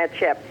continue on that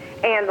ship.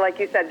 And like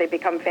you said, they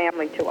become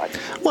family to us.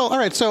 Well, all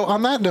right, so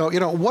on that note,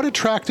 what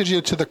attracted you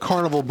to the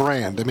Carnival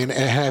brand?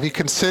 Have you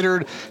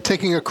considered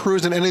taking a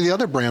cruise in any of the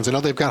other brands? I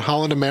know they've got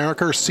Holland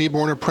America or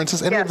Seabourn or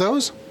Princess, any of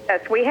those?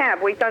 Yes, we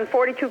have. We've done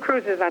 42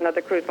 cruises on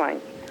other cruise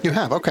lines. You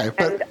have, okay.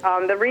 But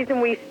and the reason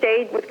we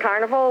stayed with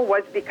Carnival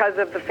was because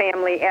of the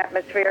family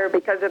atmosphere,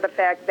 because of the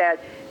fact that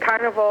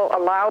Carnival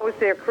allows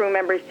their crew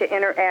members to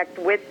interact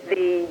with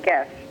the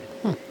guests.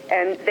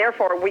 And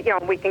therefore, we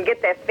can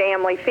get that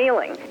family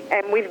feeling,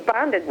 and we've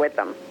bonded with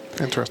them.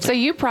 Interesting. So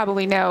you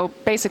probably know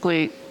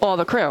basically all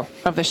the crew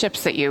of the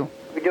ships that you...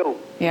 We do.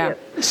 Yeah.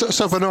 Yes.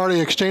 So Bernard, are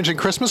you exchanging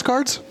Christmas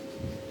cards?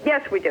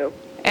 Yes, we do.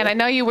 And I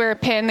know you wear a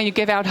pin and you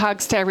give out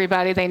hugs to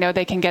everybody. They know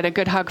they can get a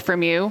good hug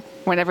from you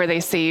whenever they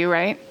see you,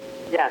 right?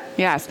 Yes.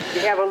 Yes.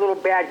 We have a little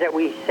badge that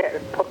we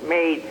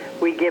made.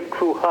 We give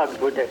crew hugs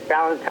with the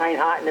Valentine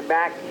heart in the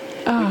back.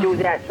 Oh. We do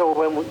that so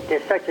when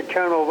there's such a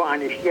turnover on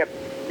the ship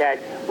that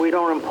we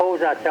don't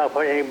impose ourselves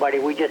on anybody.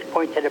 We just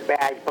point to the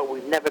badge, but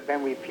we've never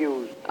been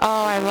refused.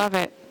 Oh, I love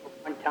it.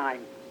 One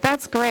time.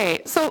 That's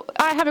great. So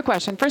I have a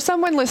question. For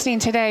someone listening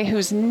today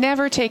who's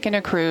never taken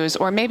a cruise,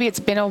 or maybe it's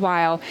been a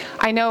while,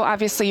 I know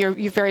obviously you're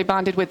very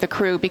bonded with the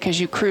crew because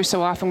you cruise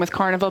so often with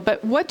Carnival,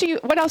 but what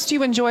else do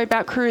you enjoy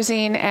about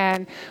cruising,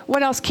 and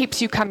what else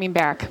keeps you coming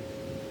back?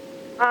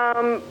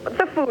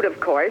 The food,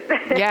 of course.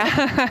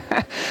 Yeah.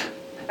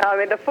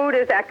 The food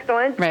is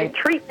excellent. Right. The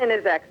treatment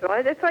is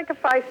excellent. It's like a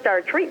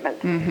 5-star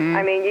treatment.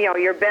 Mm-hmm.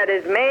 Your bed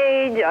is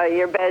made,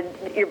 your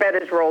bed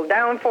is rolled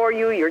down for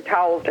you, your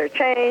towels are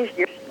changed,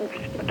 your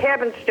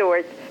cabin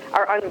stewards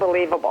are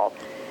unbelievable,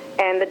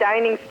 and the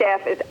dining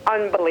staff is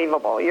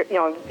unbelievable.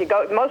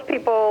 Most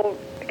people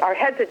are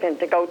hesitant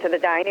to go to the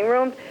dining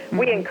rooms. Mm-hmm.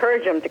 We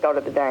encourage them to go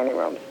to the dining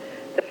rooms.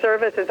 The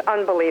service is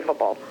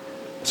unbelievable.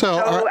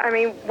 So,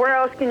 where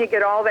else can you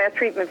get all that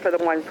treatment for the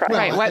one price?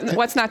 Right.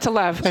 What's not to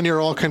love? And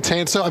you're all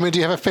contained. So, do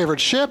you have a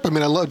favorite ship?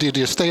 Do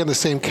you stay in the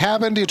same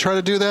cabin? Do you try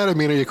to do that?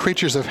 Are you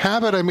creatures of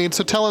habit?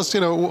 So tell us,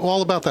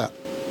 all about that.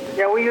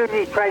 Yeah, we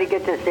usually try to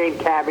get to the same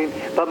cabin,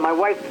 but my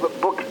wife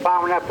books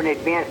far enough in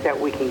advance that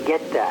we can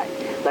get that.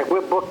 Like,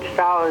 we're booked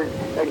solid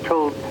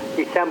until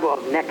December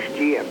of next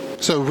year.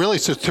 So really,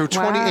 through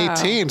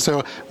 2018. Wow.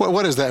 So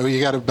what is that? You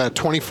got about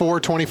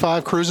 24,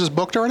 25 cruises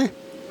booked already?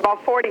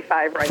 About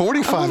 45 right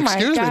 45, now. Oh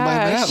excuse me, my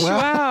math.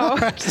 Wow.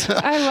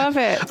 I love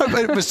it.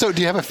 So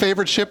do you have a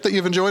favorite ship that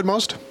you've enjoyed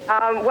most?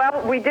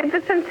 Well, we did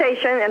the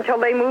Sensation until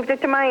they moved it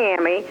to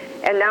Miami,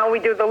 and now we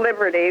do the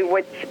Liberty,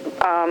 which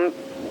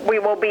we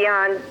will be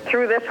on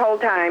through this whole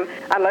time,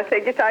 unless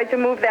they decide to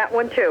move that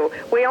one too.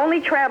 We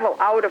only travel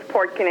out of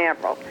Port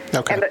Canaveral.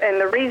 Okay.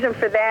 And the reason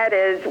for that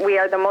is we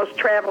are the most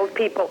traveled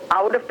people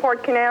out of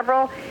Port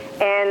Canaveral,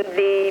 and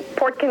the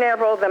Port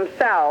Canaveral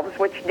themselves,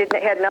 which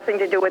had nothing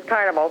to do with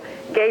Carnival,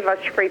 gave us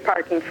free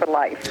parking for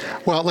life.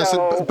 Well, listen,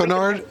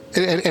 Bernard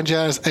and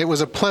Janice, it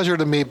was a pleasure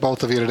to meet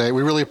both of you today.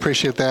 We really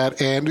appreciate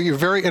that, and you're a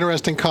very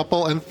interesting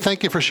couple, and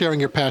thank you for sharing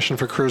your passion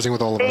for cruising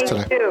with all of us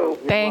today.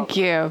 Thank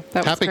you. That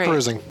was Happy great.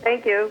 cruising.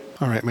 Thank you.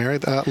 All right, Mary,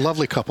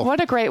 lovely couple.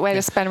 What a great way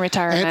to spend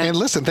retirement. And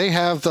listen, they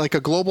have like a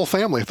global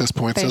family at this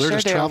point, so they're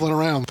just traveling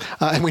around,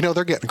 and we know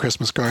they're getting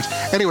Christmas cards.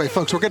 Anyway,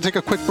 folks, we're going to take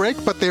a quick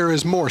break, but there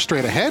is more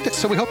straight ahead,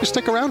 so we hope you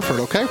stick around for it,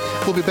 okay?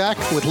 We'll be back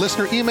with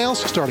listener emails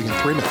starting in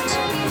 3 minutes.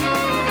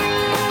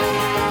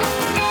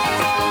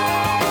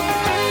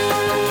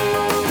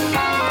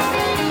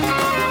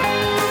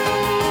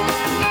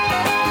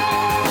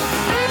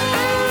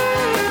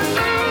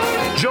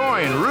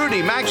 Join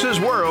Rudy Maxa's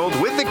World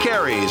with the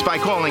Careys by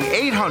calling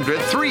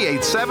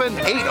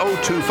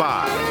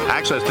 800-387-8025.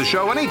 Access the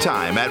show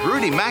anytime at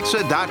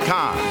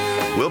rudymaxa.com.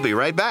 We'll be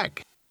right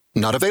back.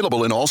 Not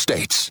available in all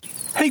states.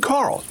 Hey,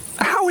 Carl,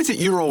 how is it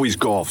you're always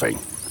golfing?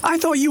 I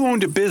thought you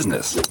owned a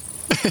business.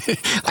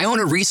 I own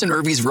a Reese and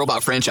Irvy's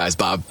robot franchise,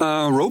 Bob.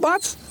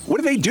 Robots? What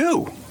do they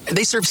do?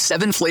 They serve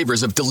 7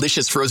 flavors of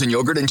delicious frozen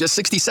yogurt in just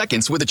 60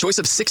 seconds with a choice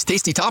of 6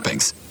 tasty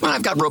toppings. Well,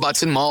 I've got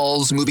robots in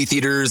malls, movie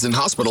theaters, and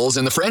hospitals,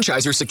 and the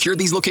franchisor secured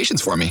these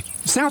locations for me.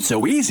 Sounds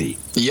so easy.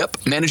 Yep,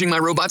 managing my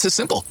robots is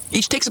simple.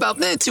 Each takes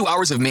about 2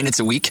 hours of maintenance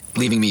a week,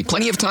 leaving me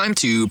plenty of time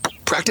to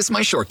practice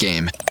my short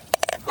game.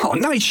 Oh,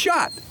 nice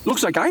shot.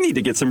 Looks like I need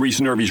to get some Reese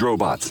and Irvy's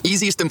robots.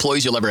 Easiest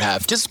employees you'll ever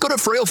have. Just go to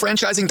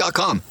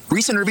FroyoFranchising.com.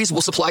 Reese and Irvy's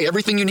will supply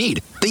everything you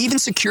need. They even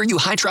secure you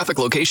high-traffic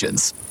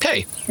locations.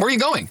 Hey, where are you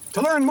going?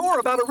 To learn more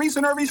about a Reese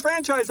and Irvy's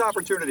franchise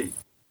opportunity.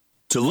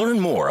 To learn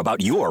more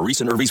about your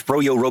Reese and Irvy's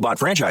Froyo robot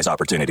franchise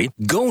opportunity,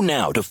 go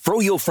now to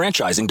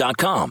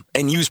FroyoFranchising.com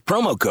and use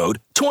promo code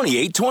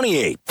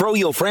 2828.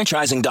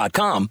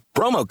 FroyoFranchising.com,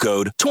 promo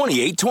code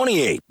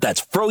 2828.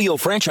 That's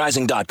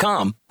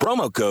FroyoFranchising.com,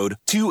 promo code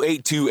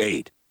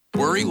 2828.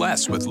 Worry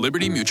less with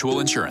Liberty Mutual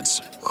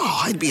Insurance.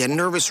 Oh, I'd be a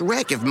nervous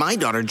wreck if my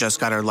daughter just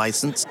got her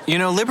license. You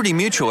know, Liberty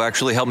Mutual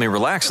actually helped me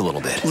relax a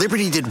little bit.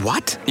 Liberty did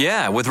what?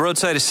 Yeah, with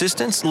roadside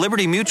assistance,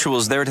 Liberty Mutual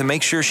is there to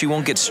make sure she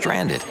won't get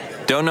stranded.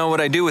 Don't know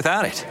what I'd do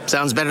without it.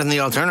 Sounds better than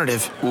the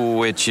alternative.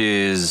 Which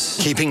is?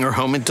 Keeping her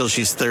home until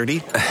she's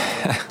 30.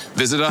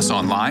 Visit us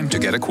online to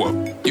get a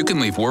quote. You can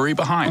leave worry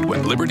behind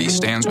when Liberty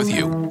stands with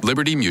you.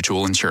 Liberty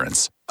Mutual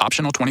Insurance.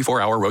 Optional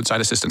 24-hour roadside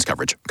assistance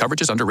coverage.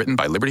 Coverage is underwritten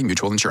by Liberty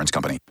Mutual Insurance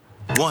Company.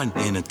 1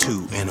 and a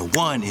 2 and a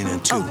 1 and a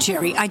 2. Oh,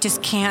 Jerry, I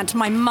just can't.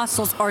 My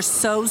muscles are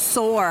so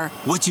sore.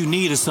 What you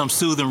need is some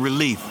soothing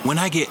relief. When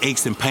I get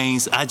aches and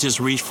pains, I just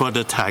reach for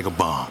the Tiger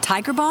Balm.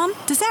 Tiger Balm?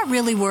 Does that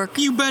really work?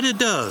 You bet it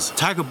does.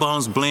 Tiger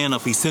Balm's blend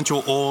of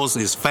essential oils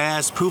is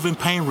fast, proven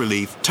pain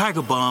relief.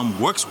 Tiger Balm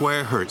works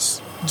where it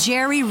hurts.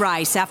 Jerry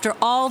Rice, after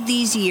all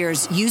these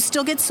years, you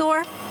still get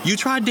sore? You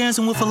try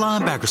dancing with a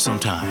linebacker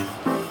sometime.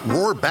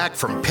 Roar back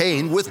from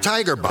pain with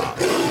Tiger Balm.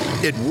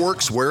 It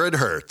works where it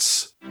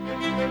hurts.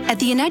 At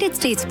the United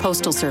States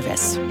Postal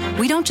Service,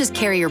 we don't just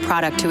carry your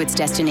product to its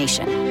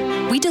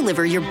destination. We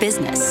deliver your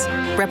business,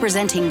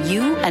 representing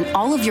you and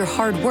all of your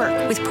hard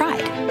work with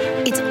pride.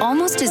 It's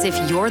almost as if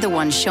you're the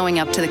one showing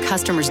up to the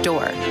customer's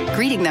door,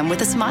 greeting them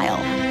with a smile.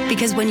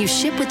 Because when you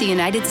ship with the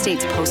United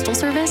States Postal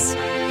Service,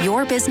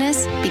 your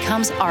business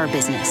becomes our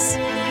business.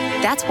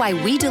 That's why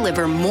we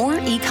deliver more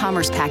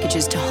e-commerce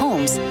packages to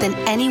homes than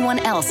anyone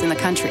else in the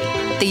country.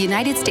 The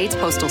United States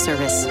Postal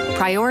Service.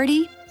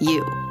 Priority,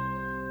 you.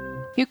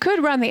 You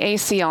could run the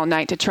AC all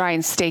night to try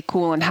and stay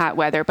cool in hot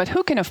weather, but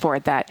who can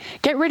afford that?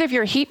 Get rid of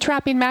your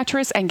heat-trapping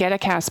mattress and get a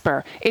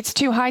Casper. Its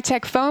 2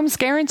 high-tech foams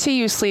guarantee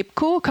you sleep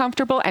cool,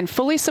 comfortable, and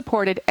fully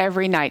supported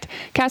every night.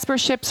 Casper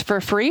ships for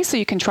free, so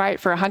you can try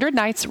it for 100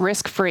 nights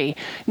risk-free.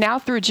 Now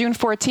through June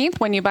 14th,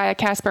 when you buy a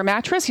Casper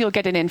mattress, you'll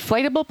get an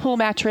inflatable pool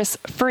mattress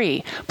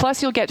free.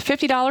 Plus, you'll get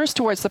 $50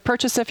 towards the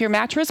purchase of your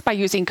mattress by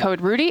using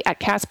code Rudy at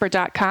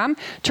Casper.com.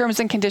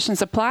 Terms and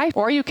conditions apply,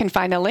 or you can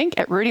find a link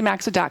at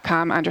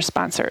RudyMaxa.com under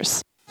sponsors.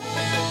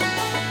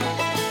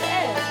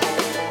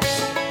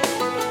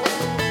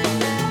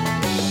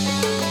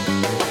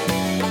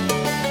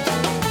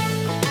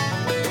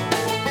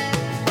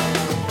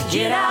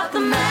 Get out the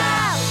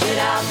map,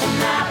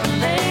 and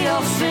lay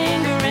your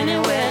finger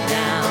anywhere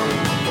down.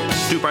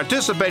 To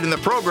participate in the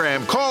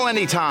program, call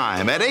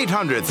anytime at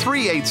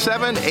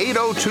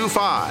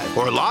 800-387-8025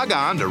 or log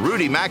on to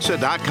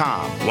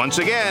RudyMaxa.com. Once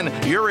again,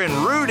 you're in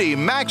Rudy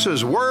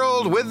Maxa's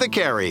world with the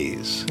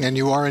Careys. And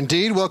you are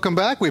indeed. Welcome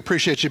back. We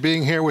appreciate you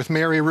being here with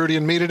Mary, Rudy,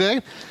 and me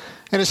today.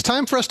 And it's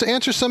time for us to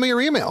answer some of your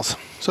emails.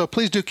 So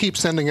please do keep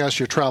sending us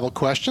your travel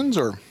questions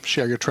or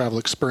share your travel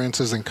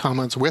experiences and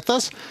comments with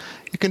us.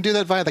 You can do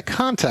that via the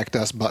Contact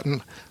Us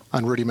button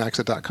on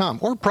RudyMaxa.com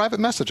or private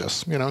message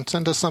us.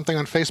 Send us something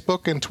on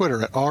Facebook and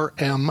Twitter at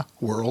RM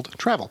World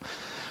Travel.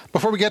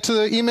 Before we get to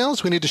the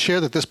emails, we need to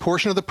share that this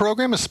portion of the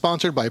program is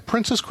sponsored by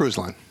Princess Cruise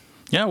Line.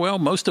 Yeah, well,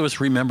 most of us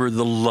remember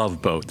The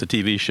Love Boat, the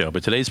TV show,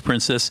 but today's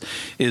Princess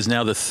is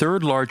now the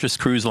 3rd largest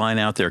cruise line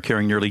out there,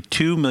 carrying nearly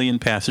 2 million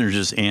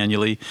passengers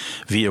annually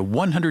via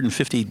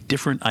 150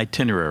 different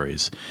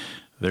itineraries.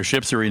 Their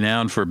ships are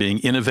renowned for being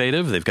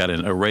innovative. They've got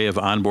an array of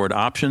onboard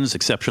options,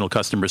 exceptional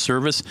customer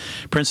service.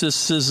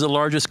 Princess is the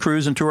largest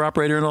cruise and tour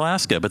operator in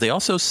Alaska, but they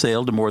also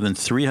sail to more than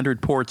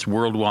 300 ports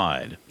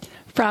worldwide.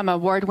 From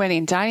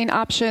award-winning dining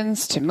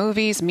options to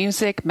movies,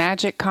 music,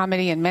 magic,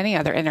 comedy, and many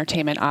other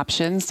entertainment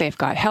options, they've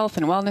got health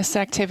and wellness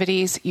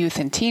activities, youth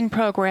and teen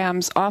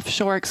programs,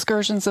 offshore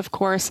excursions, of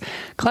course,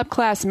 club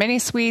class mini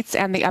suites,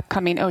 and the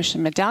upcoming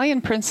Ocean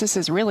Medallion. Princess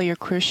is really your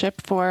cruise ship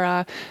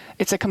for,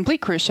 it's a complete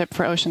cruise ship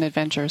for ocean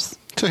adventures.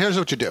 So here's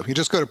what you do. You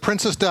just go to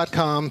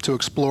princess.com to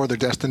explore their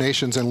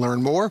destinations and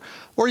learn more,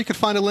 or you can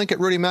find a link at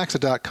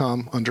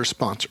rudymaxa.com under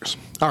sponsors.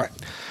 All right.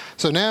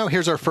 So now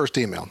here's our first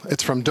email.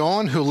 It's from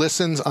Dawn, who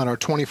listens on our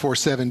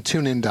 247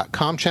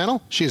 tunein.com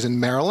channel. She's in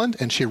Maryland,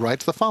 and she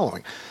writes the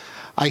following.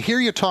 I hear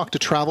you talk to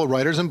travel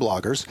writers and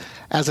bloggers.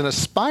 As an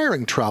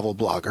aspiring travel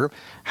blogger,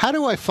 how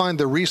do I find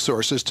the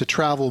resources to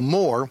travel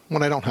more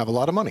when I don't have a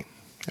lot of money?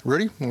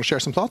 Rudy, want to share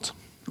some thoughts?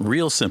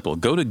 Real simple.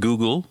 Go to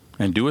Google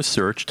and do a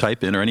search,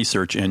 type in, or any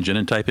search engine,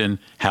 and type in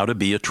how to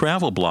be a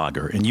travel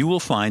blogger. And you will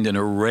find an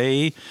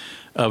array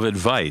of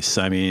advice.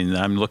 I mean,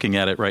 I'm looking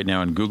at it right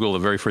now in Google. The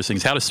very first thing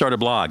is how to start a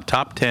blog.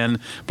 Top 10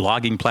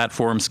 blogging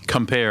platforms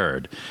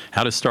compared.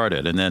 How to start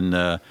it. And then,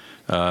 the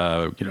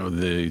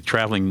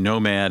Traveling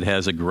Nomad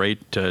has a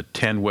great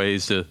 10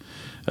 ways to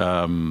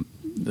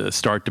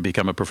start to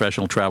become a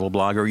professional travel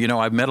blogger. You know,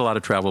 I've met a lot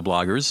of travel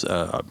bloggers.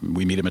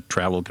 We meet them at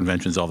travel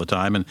conventions all the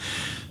time, and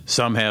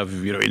some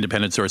have,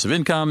 independent source of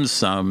income.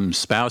 Some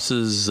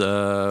spouses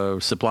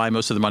supply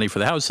most of the money for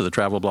the house so the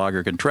travel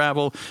blogger can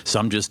travel.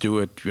 Some just do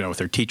it, with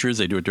their teachers.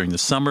 They do it during the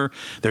summer.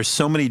 There's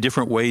so many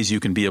different ways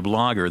you can be a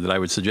blogger that I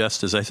would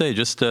suggest, as I say,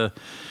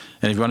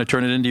 and if you want to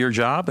turn it into your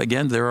job,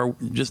 again, there are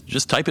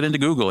just type it into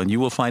Google, and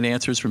you will find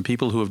answers from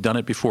people who have done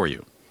it before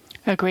you.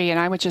 Agree, and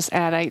I would just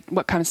add,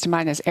 what comes to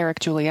mind is Eric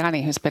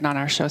Giuliani, who's been on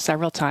our show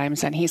several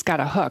times, and he's got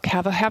a hook.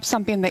 Have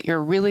something that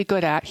you're really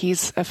good at.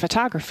 He's a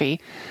photography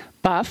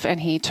buff,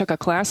 and he took a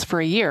class for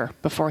a year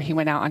before he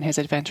went out on his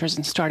adventures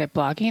and started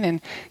blogging,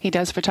 and he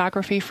does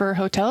photography for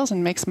hotels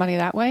and makes money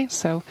that way.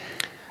 So.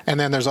 And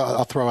then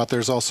I'll throw out,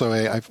 there's also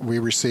we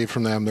received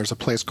from them, there's a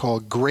place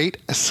called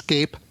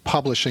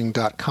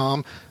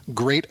GreatEscapePublishing.com,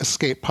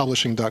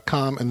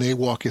 GreatEscapePublishing.com, and they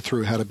walk you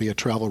through how to be a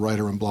travel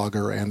writer and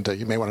blogger, and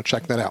you may want to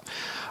check that out.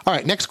 All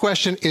right, next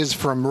question is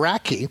from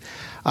Racky.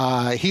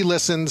 He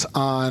listens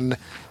on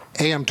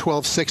AM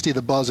 1260,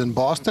 The Buzz in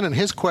Boston, and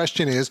his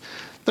question is,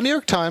 the New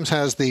York Times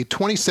has the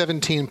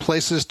 2017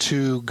 Places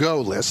to Go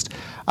list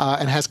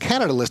and has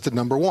Canada listed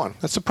number 1.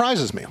 That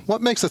surprises me.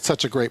 What makes it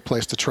such a great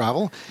place to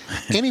travel?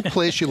 Any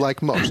place you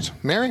like most?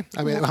 Mary?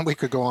 I mean, we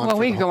could go on. Well,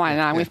 we could go on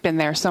and on. Yeah. We've been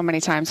there so many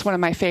times. One of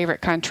my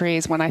favorite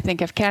countries. When I think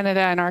of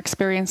Canada and our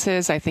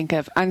experiences, I think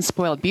of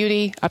unspoiled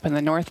beauty up in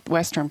the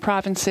northwestern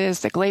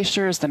provinces, the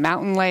glaciers, the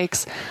mountain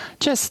lakes,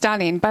 just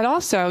stunning. But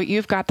also,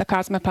 you've got the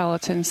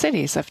cosmopolitan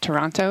cities of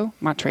Toronto,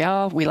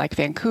 Montreal. We like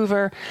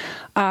Vancouver.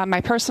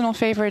 My personal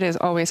favorite is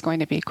always going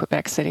to be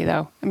Quebec City,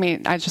 though. I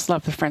mean, I just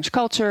love the French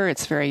culture.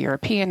 It's very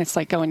European. It's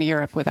like going to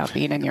Europe without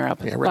being in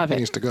Europe. Yeah, love Racky it.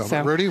 needs to go.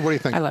 So, Rudy, what do you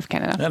think? I love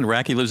Canada. And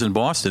Racky lives in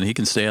Boston. He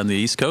can stay on the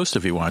East Coast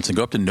if he wants and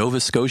go up to Nova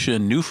Scotia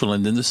and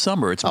Newfoundland in the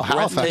summer. It's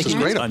Halifax is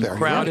great up there.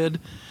 Uncrowded.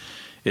 Right.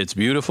 It's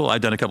beautiful.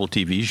 I've done a couple of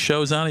TV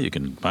shows on it. You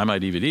can buy my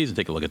DVDs and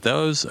take a look at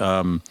those.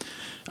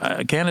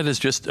 Canada's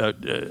just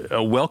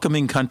a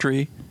welcoming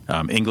country.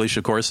 English,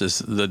 of course, is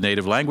the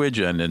native language,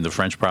 and in the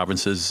French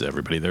provinces,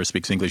 everybody there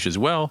speaks English as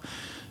well.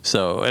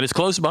 So, and it's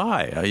close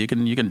by. You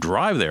can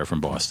drive there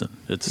from Boston.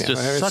 It's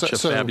such a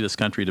fabulous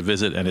country to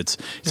visit, and it's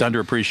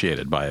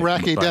underappreciated by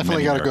Racky.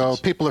 Definitely got to go.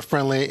 People are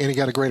friendly, and you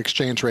got a great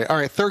exchange rate. All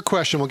right, third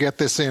question. We'll get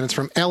this in. It's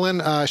from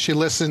Ellen. She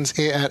listens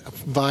via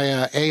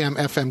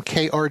AM/FM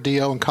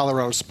KRDO in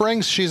Colorado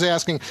Springs. She's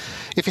asking,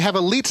 if you have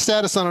elite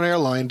status on an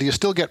airline, do you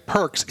still get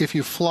perks if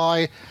you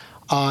fly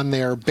on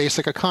their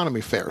basic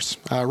economy fares?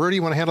 Rudy,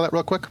 you want to handle that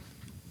real quick?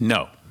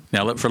 No.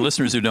 Now, for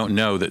listeners who don't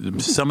know,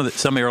 that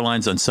some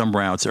airlines on some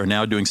routes are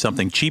now doing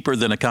something cheaper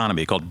than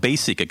economy called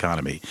basic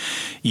economy.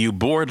 You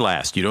board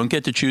last. You don't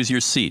get to choose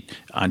your seat.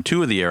 On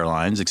 2 of the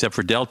airlines, except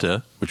for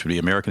Delta, which would be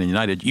American and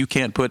United, you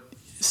can't put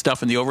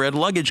stuff in the overhead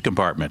luggage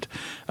compartment.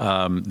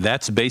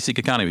 That's basic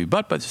economy.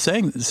 But at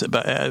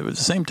the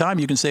same time,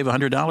 you can save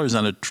 $100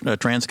 on a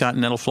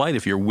transcontinental flight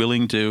if you're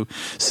willing to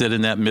sit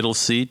in that middle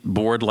seat,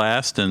 board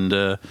last,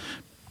 and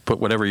put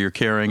whatever you're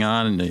carrying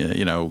on,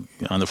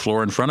 on the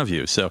floor in front of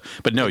you. So,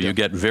 but no, you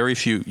get very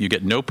few. You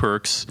get no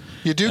perks.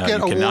 You do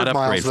get award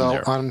miles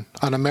though on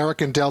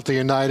American, Delta,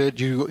 United.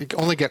 You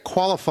only get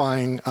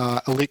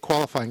elite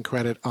qualifying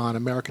credit on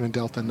American and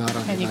Delta, not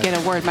on. And United. You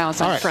get award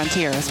miles on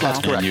Frontier as well.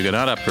 That's correct. And you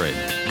cannot upgrade.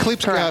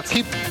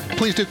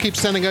 Please do keep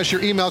sending us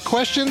your email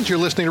questions. You're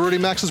listening to Rudy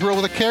Max's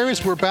World with the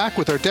Carriers. We're back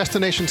with our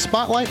Destination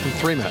Spotlight in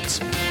 3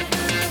 minutes.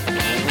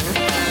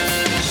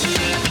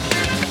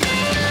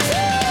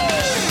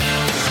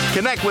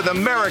 Connect with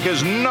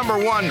America's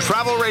 #1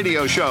 travel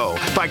radio show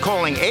by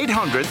calling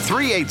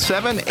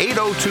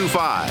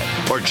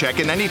 800-387-8025 or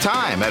check in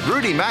anytime at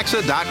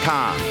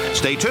rudymaxa.com.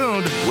 Stay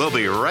tuned. We'll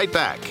be right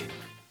back.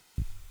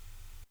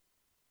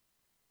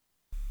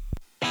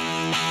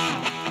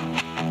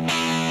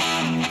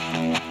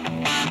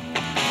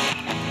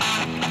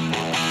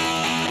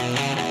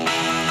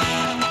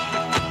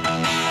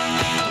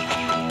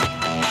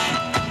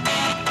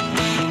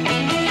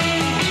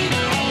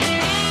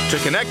 To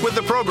connect with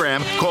the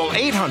program, call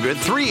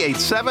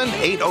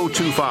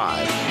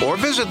 800-387-8025 or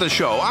visit the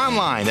show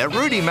online at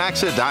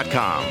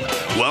rudymaxa.com.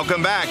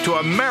 Welcome back to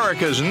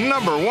America's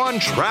 #1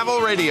 travel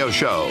radio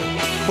show.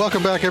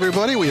 Welcome back,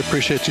 everybody. We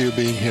appreciate you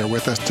being here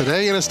with us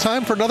today, and it's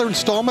time for another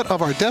installment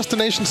of our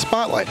Destination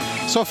Spotlight.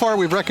 So far,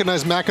 we've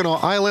recognized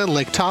Mackinac Island,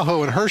 Lake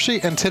Tahoe, and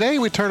Hershey, and today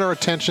we turn our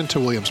attention to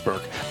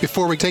Williamsburg.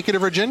 Before we take you to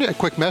Virginia, a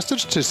quick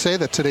message to say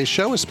that today's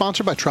show is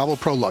sponsored by Travel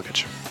Pro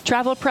Luggage.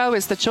 Travel Pro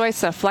is the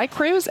choice of flight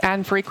crews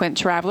and frequent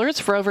travelers.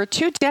 For over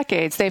 2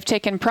 decades, they've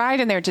taken pride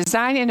in their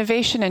design,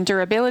 innovation, and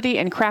durability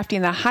in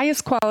crafting the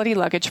highest quality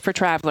luggage for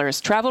travelers.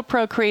 Travel Pro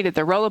Pro created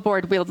the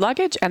rollerboard wheeled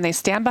luggage, and they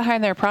stand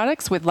behind their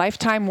products with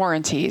lifetime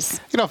warranties.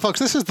 You know, folks,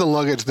 this is the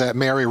luggage that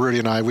Mary, Rudy,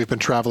 and we've been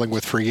traveling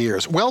with for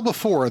years, well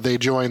before they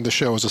joined the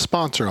show as a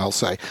sponsor, I'll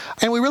say.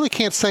 And we really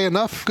can't say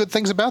enough good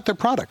things about their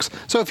products.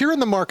 So if you're in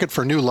the market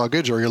for new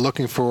luggage or you're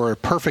looking for a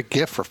perfect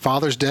gift for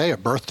Father's Day, a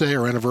birthday,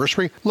 or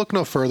anniversary, look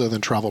no further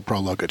than Travel Pro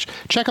Luggage.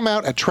 Check them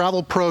out at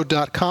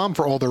travelpro.com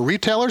for all their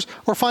retailers,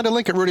 or find a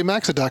link at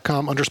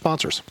rudymaxa.com under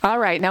sponsors. All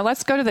right, now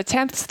let's go to the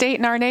 10th state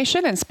in our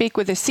nation and speak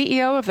with the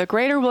CEO of the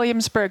Greater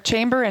Williamsburg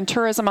Chamber and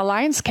Tourism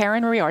Alliance,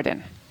 Karen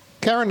Riordan.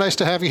 Karen, nice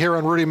to have you here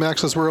on Rudy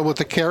Maxa's World with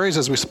the Careys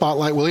as we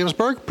spotlight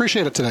Williamsburg.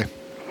 Appreciate it today.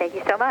 Thank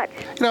you so much.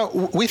 You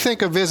know, we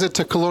think a visit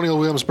to Colonial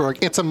Williamsburg,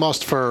 it's a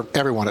must for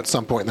everyone at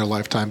some point in their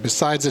lifetime.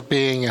 Besides it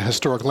being a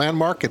historic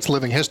landmark, it's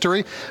living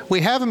history.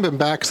 We haven't been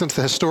back since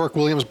the historic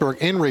Williamsburg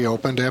Inn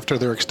reopened after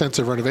their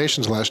extensive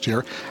renovations last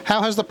year.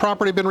 How has the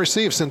property been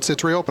received since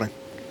its reopening?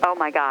 Oh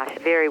my gosh,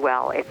 very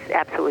well. It's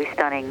absolutely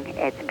stunning.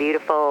 It's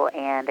beautiful,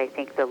 and I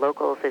think the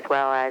locals as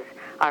well as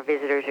our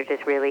visitors are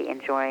just really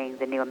enjoying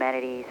the new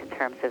amenities in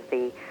terms of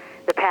the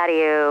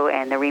patio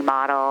and the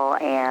remodel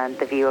and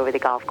the view over the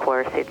golf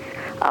course. It's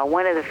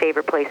one of the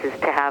favorite places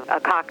to have a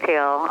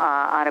cocktail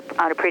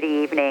on a pretty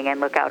evening and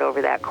look out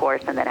over that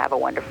course and then have a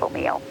wonderful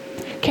meal.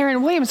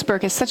 Karen,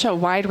 Williamsburg is such a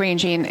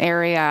wide-ranging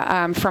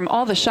area, from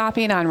all the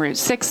shopping on Route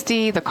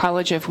 60, the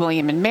College of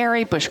William and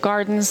Mary, Busch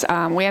Gardens.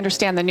 We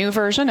understand the new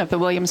version of the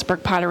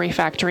Williamsburg Pottery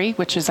Factory,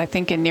 which is, I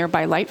think, in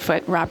nearby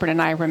Lightfoot. Robert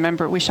and I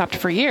remember we shopped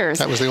for years.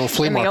 That was the old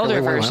flea market. In the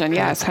older version,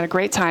 yes. Had a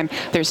great time.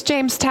 There's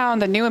Jamestown,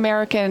 the New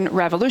American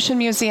Revolution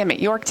Museum at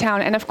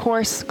Yorktown, and, of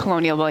course,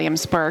 Colonial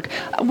Williamsburg.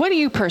 What do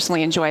you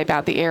personally enjoy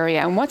about the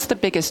area, and what's the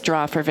biggest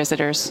draw for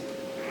visitors?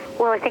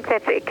 Well, I think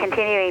that's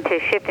continuing to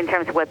shift in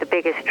terms of what the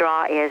biggest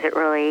draw is. It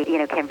really,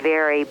 can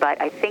vary, but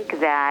I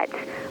think that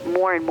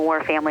more and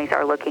more families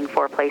are looking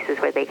for places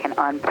where they can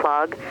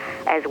unplug,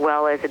 as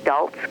well as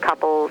adults,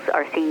 couples,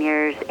 our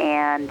seniors,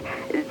 and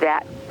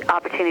that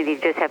opportunity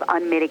to just have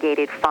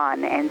unmitigated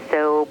fun. And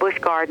so Busch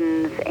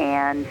Gardens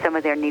and some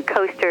of their new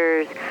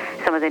coasters,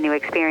 some of the new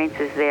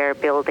experiences they're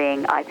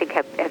building, I think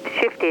have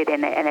shifted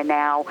and are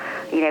now,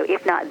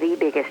 if not the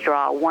biggest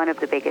draw, one of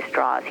the biggest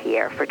draws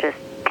here for just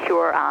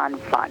pure on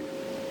fun.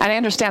 And I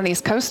understand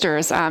these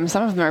coasters, some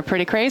of them are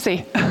pretty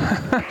crazy.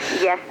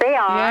 Yes, they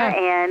are,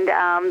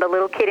 and the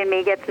little kid in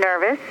me gets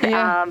nervous,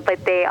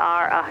 but they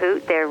are a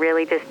hoot. They're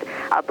really just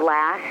a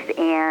blast,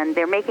 and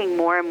they're making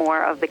more and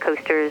more of the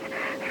coasters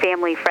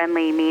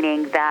family-friendly,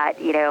 meaning that,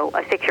 a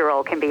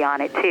 6-year-old can be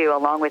on it, too,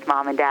 along with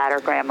mom and dad or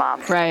grandmom.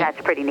 Right. That's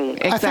pretty neat.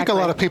 Exactly. I think a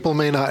lot of people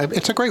may not.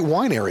 It's a great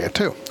wine area,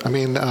 too. I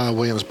mean,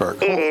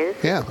 Williamsburg. It is.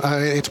 Yeah,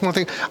 it's one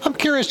thing. I'm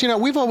curious,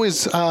 we've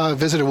always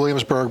visited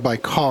Williamsburg by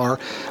car.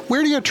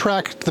 Where do you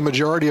attract the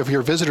majority of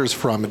your visitors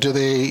from? Do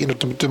they,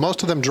 do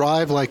most of them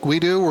drive like we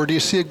do, or do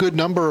you see a good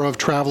number of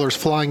travelers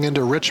flying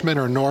into Richmond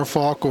or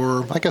Norfolk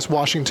or, I guess,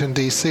 Washington,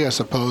 D.C., I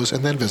suppose,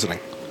 and then visiting?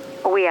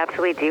 We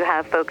absolutely do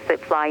have folks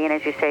that fly in,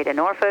 as you say, to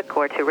Norfolk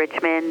or to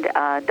Richmond,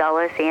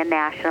 Dulles, and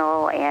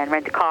National, and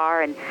rent a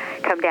car and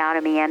come down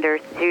and meander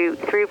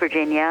through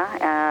Virginia,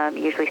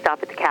 usually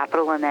stop at the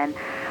Capitol, and then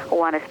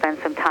want to spend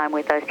some time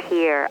with us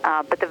here.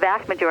 But the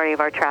vast majority of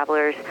our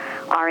travelers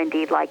are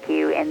indeed like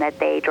you in that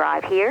they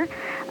drive here.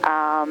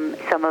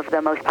 Some of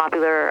the most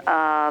popular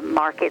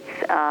markets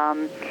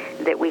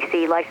that we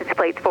see license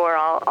plates for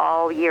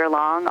all year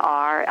long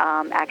are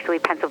actually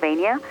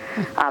Pennsylvania,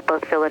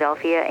 both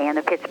Philadelphia and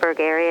the Pittsburgh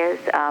areas.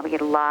 We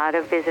get a lot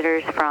of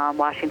visitors from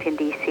Washington,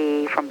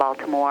 D.C., from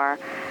Baltimore,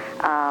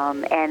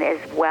 and as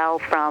well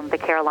from the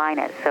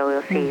Carolinas. So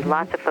we'll see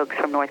lots of folks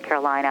from North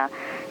Carolina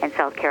and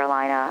South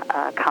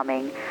Carolina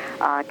coming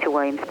to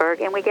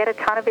Williamsburg. And we get a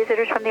ton of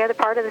visitors from the other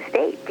part of the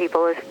state,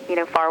 people as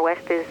far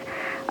west as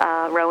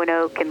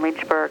Roanoke and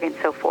Lynchburg and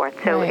so forth.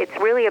 So it's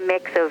really a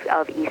mix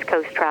of East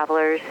Coast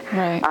travelers.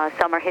 Right.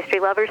 Some are history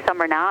lovers,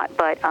 some are not,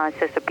 but it's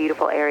just a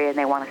beautiful area and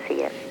they want to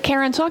see it.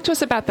 Karen, talk to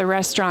us about the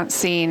restaurant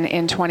scene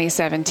in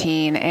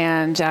 2017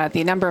 and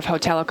the number of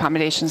hotel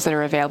accommodations that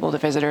are available to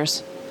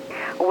visitors.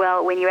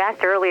 Well, when you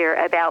asked earlier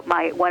about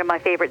one of my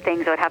favorite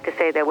things, I would have to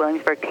say the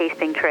Williamsburg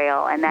Tasting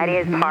Trail, and that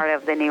is part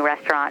of the new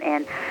restaurant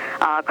and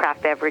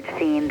craft beverage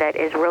scene that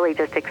has really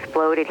just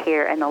exploded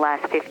here in the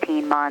last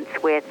 15 months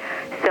with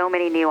so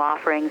many new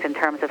offerings in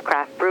terms of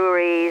craft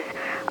breweries.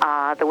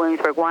 The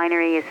Williamsburg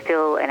Winery is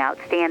still an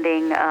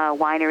outstanding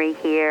winery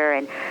here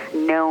and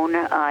known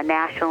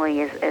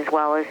nationally as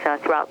well as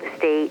throughout the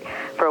state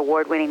for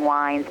award-winning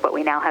wines, but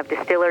we now have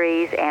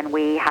distilleries, and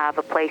we have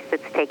a place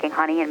that's taking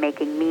honey and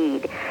making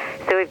mead.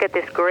 So we've got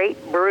this great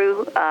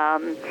brew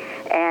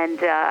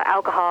and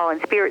alcohol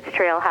and spirits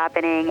trail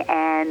happening,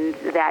 and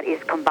that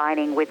is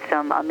combining with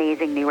some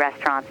amazing new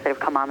restaurants that have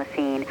come on the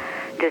scene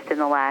just in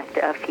the last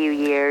few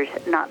years,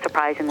 not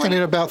surprisingly. And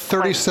in about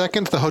 30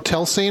 seconds, the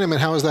hotel scene, I mean,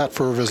 how is that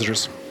for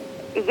visitors?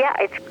 Yeah,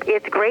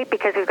 it's great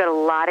because we've got a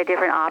lot of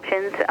different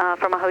options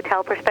from a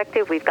hotel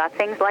perspective. We've got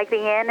things like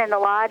the Inn and the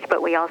Lodge,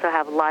 but we also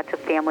have lots of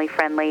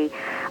family-friendly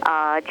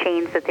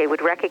chains that they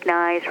would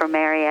recognize from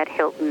Marriott,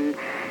 Hilton,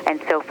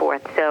 and so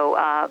forth.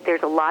 So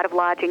there's a lot of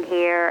lodging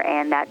here,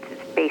 and that's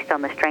based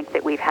on the strength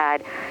that we've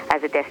had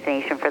as a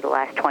destination for the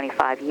last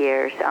 25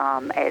 years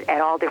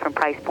at all different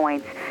price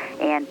points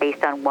and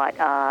based on what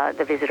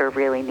the visitor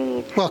really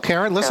needs. Well,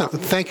 Karen, listen,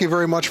 thank you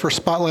very much for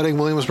spotlighting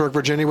Williamsburg,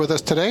 Virginia with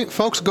us today.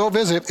 Folks, go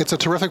visit. It's a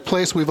terrific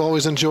place we've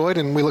always enjoyed,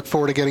 and we look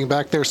forward to getting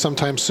back there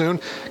sometime soon.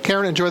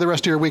 Karen, enjoy the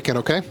rest of your weekend,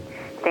 okay?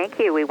 Thank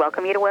you. We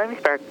welcome you to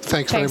Williamsburg.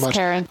 Thanks very much.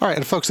 Karen. All right,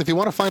 and folks, if you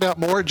want to find out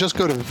more, just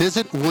go to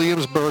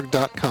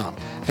visitwilliamsburg.com.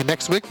 And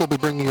next week, we'll be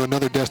bringing you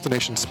another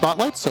Destination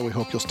Spotlight, so we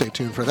hope you'll stay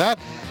tuned for that.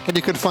 And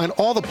you can find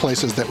all the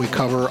places that we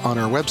cover on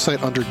our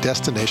website under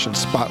Destination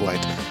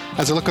Spotlight.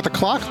 As I look at the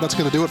clock, that's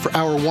going to do it for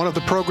Hour 1 of the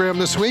program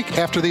this week.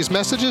 After these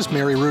messages,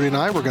 Mary, Rudy, and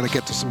I, we're going to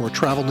get to some more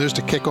travel news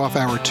to kick off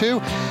Hour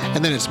 2.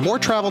 And then it's more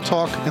travel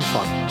talk and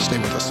fun. Stay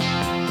with us.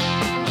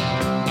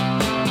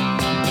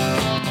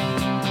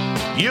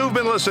 You've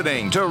been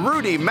listening to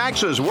Rudy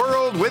Maxa's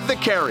World with the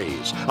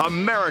Careys,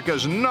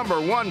 America's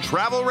 #1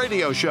 travel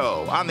radio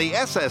show on the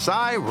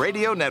SSI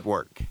Radio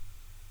Network.